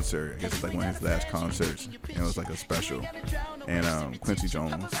a concert. I guess it's like one of his last concerts, and it was like a special, and Quincy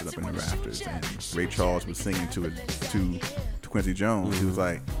Jones stood up in the rafters, and Ray Charles was singing to Quincy Jones. He was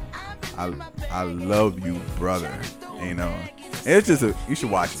like, I love you, brother. It's just you should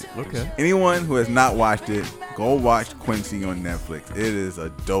watch it. Okay. Anyone who has not watched it, go watch Quincy on Netflix. It is a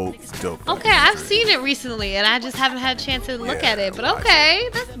dope. Okay, I've seen it recently, and I just haven't had a chance to look at it. But okay,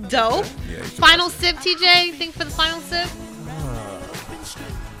 that's dope. Final sip, TJ. Anything for the final sip?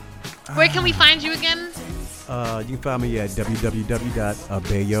 Where can we find you again? You can find me at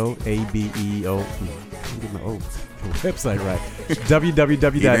www.abeo, A-B-E-O. Get my website right.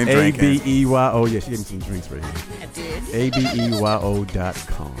 www.abeo. Yeah, she gave me some drinks right here. I did.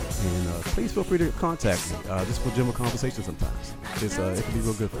 abeo.com. And please feel free to contact me. Just for general conversation sometimes. It can be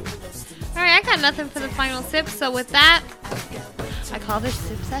real good for you. All right, I got nothing for the final sip. So with that, I call this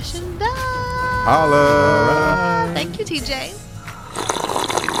sip session done. Holla. Thank you, TJ.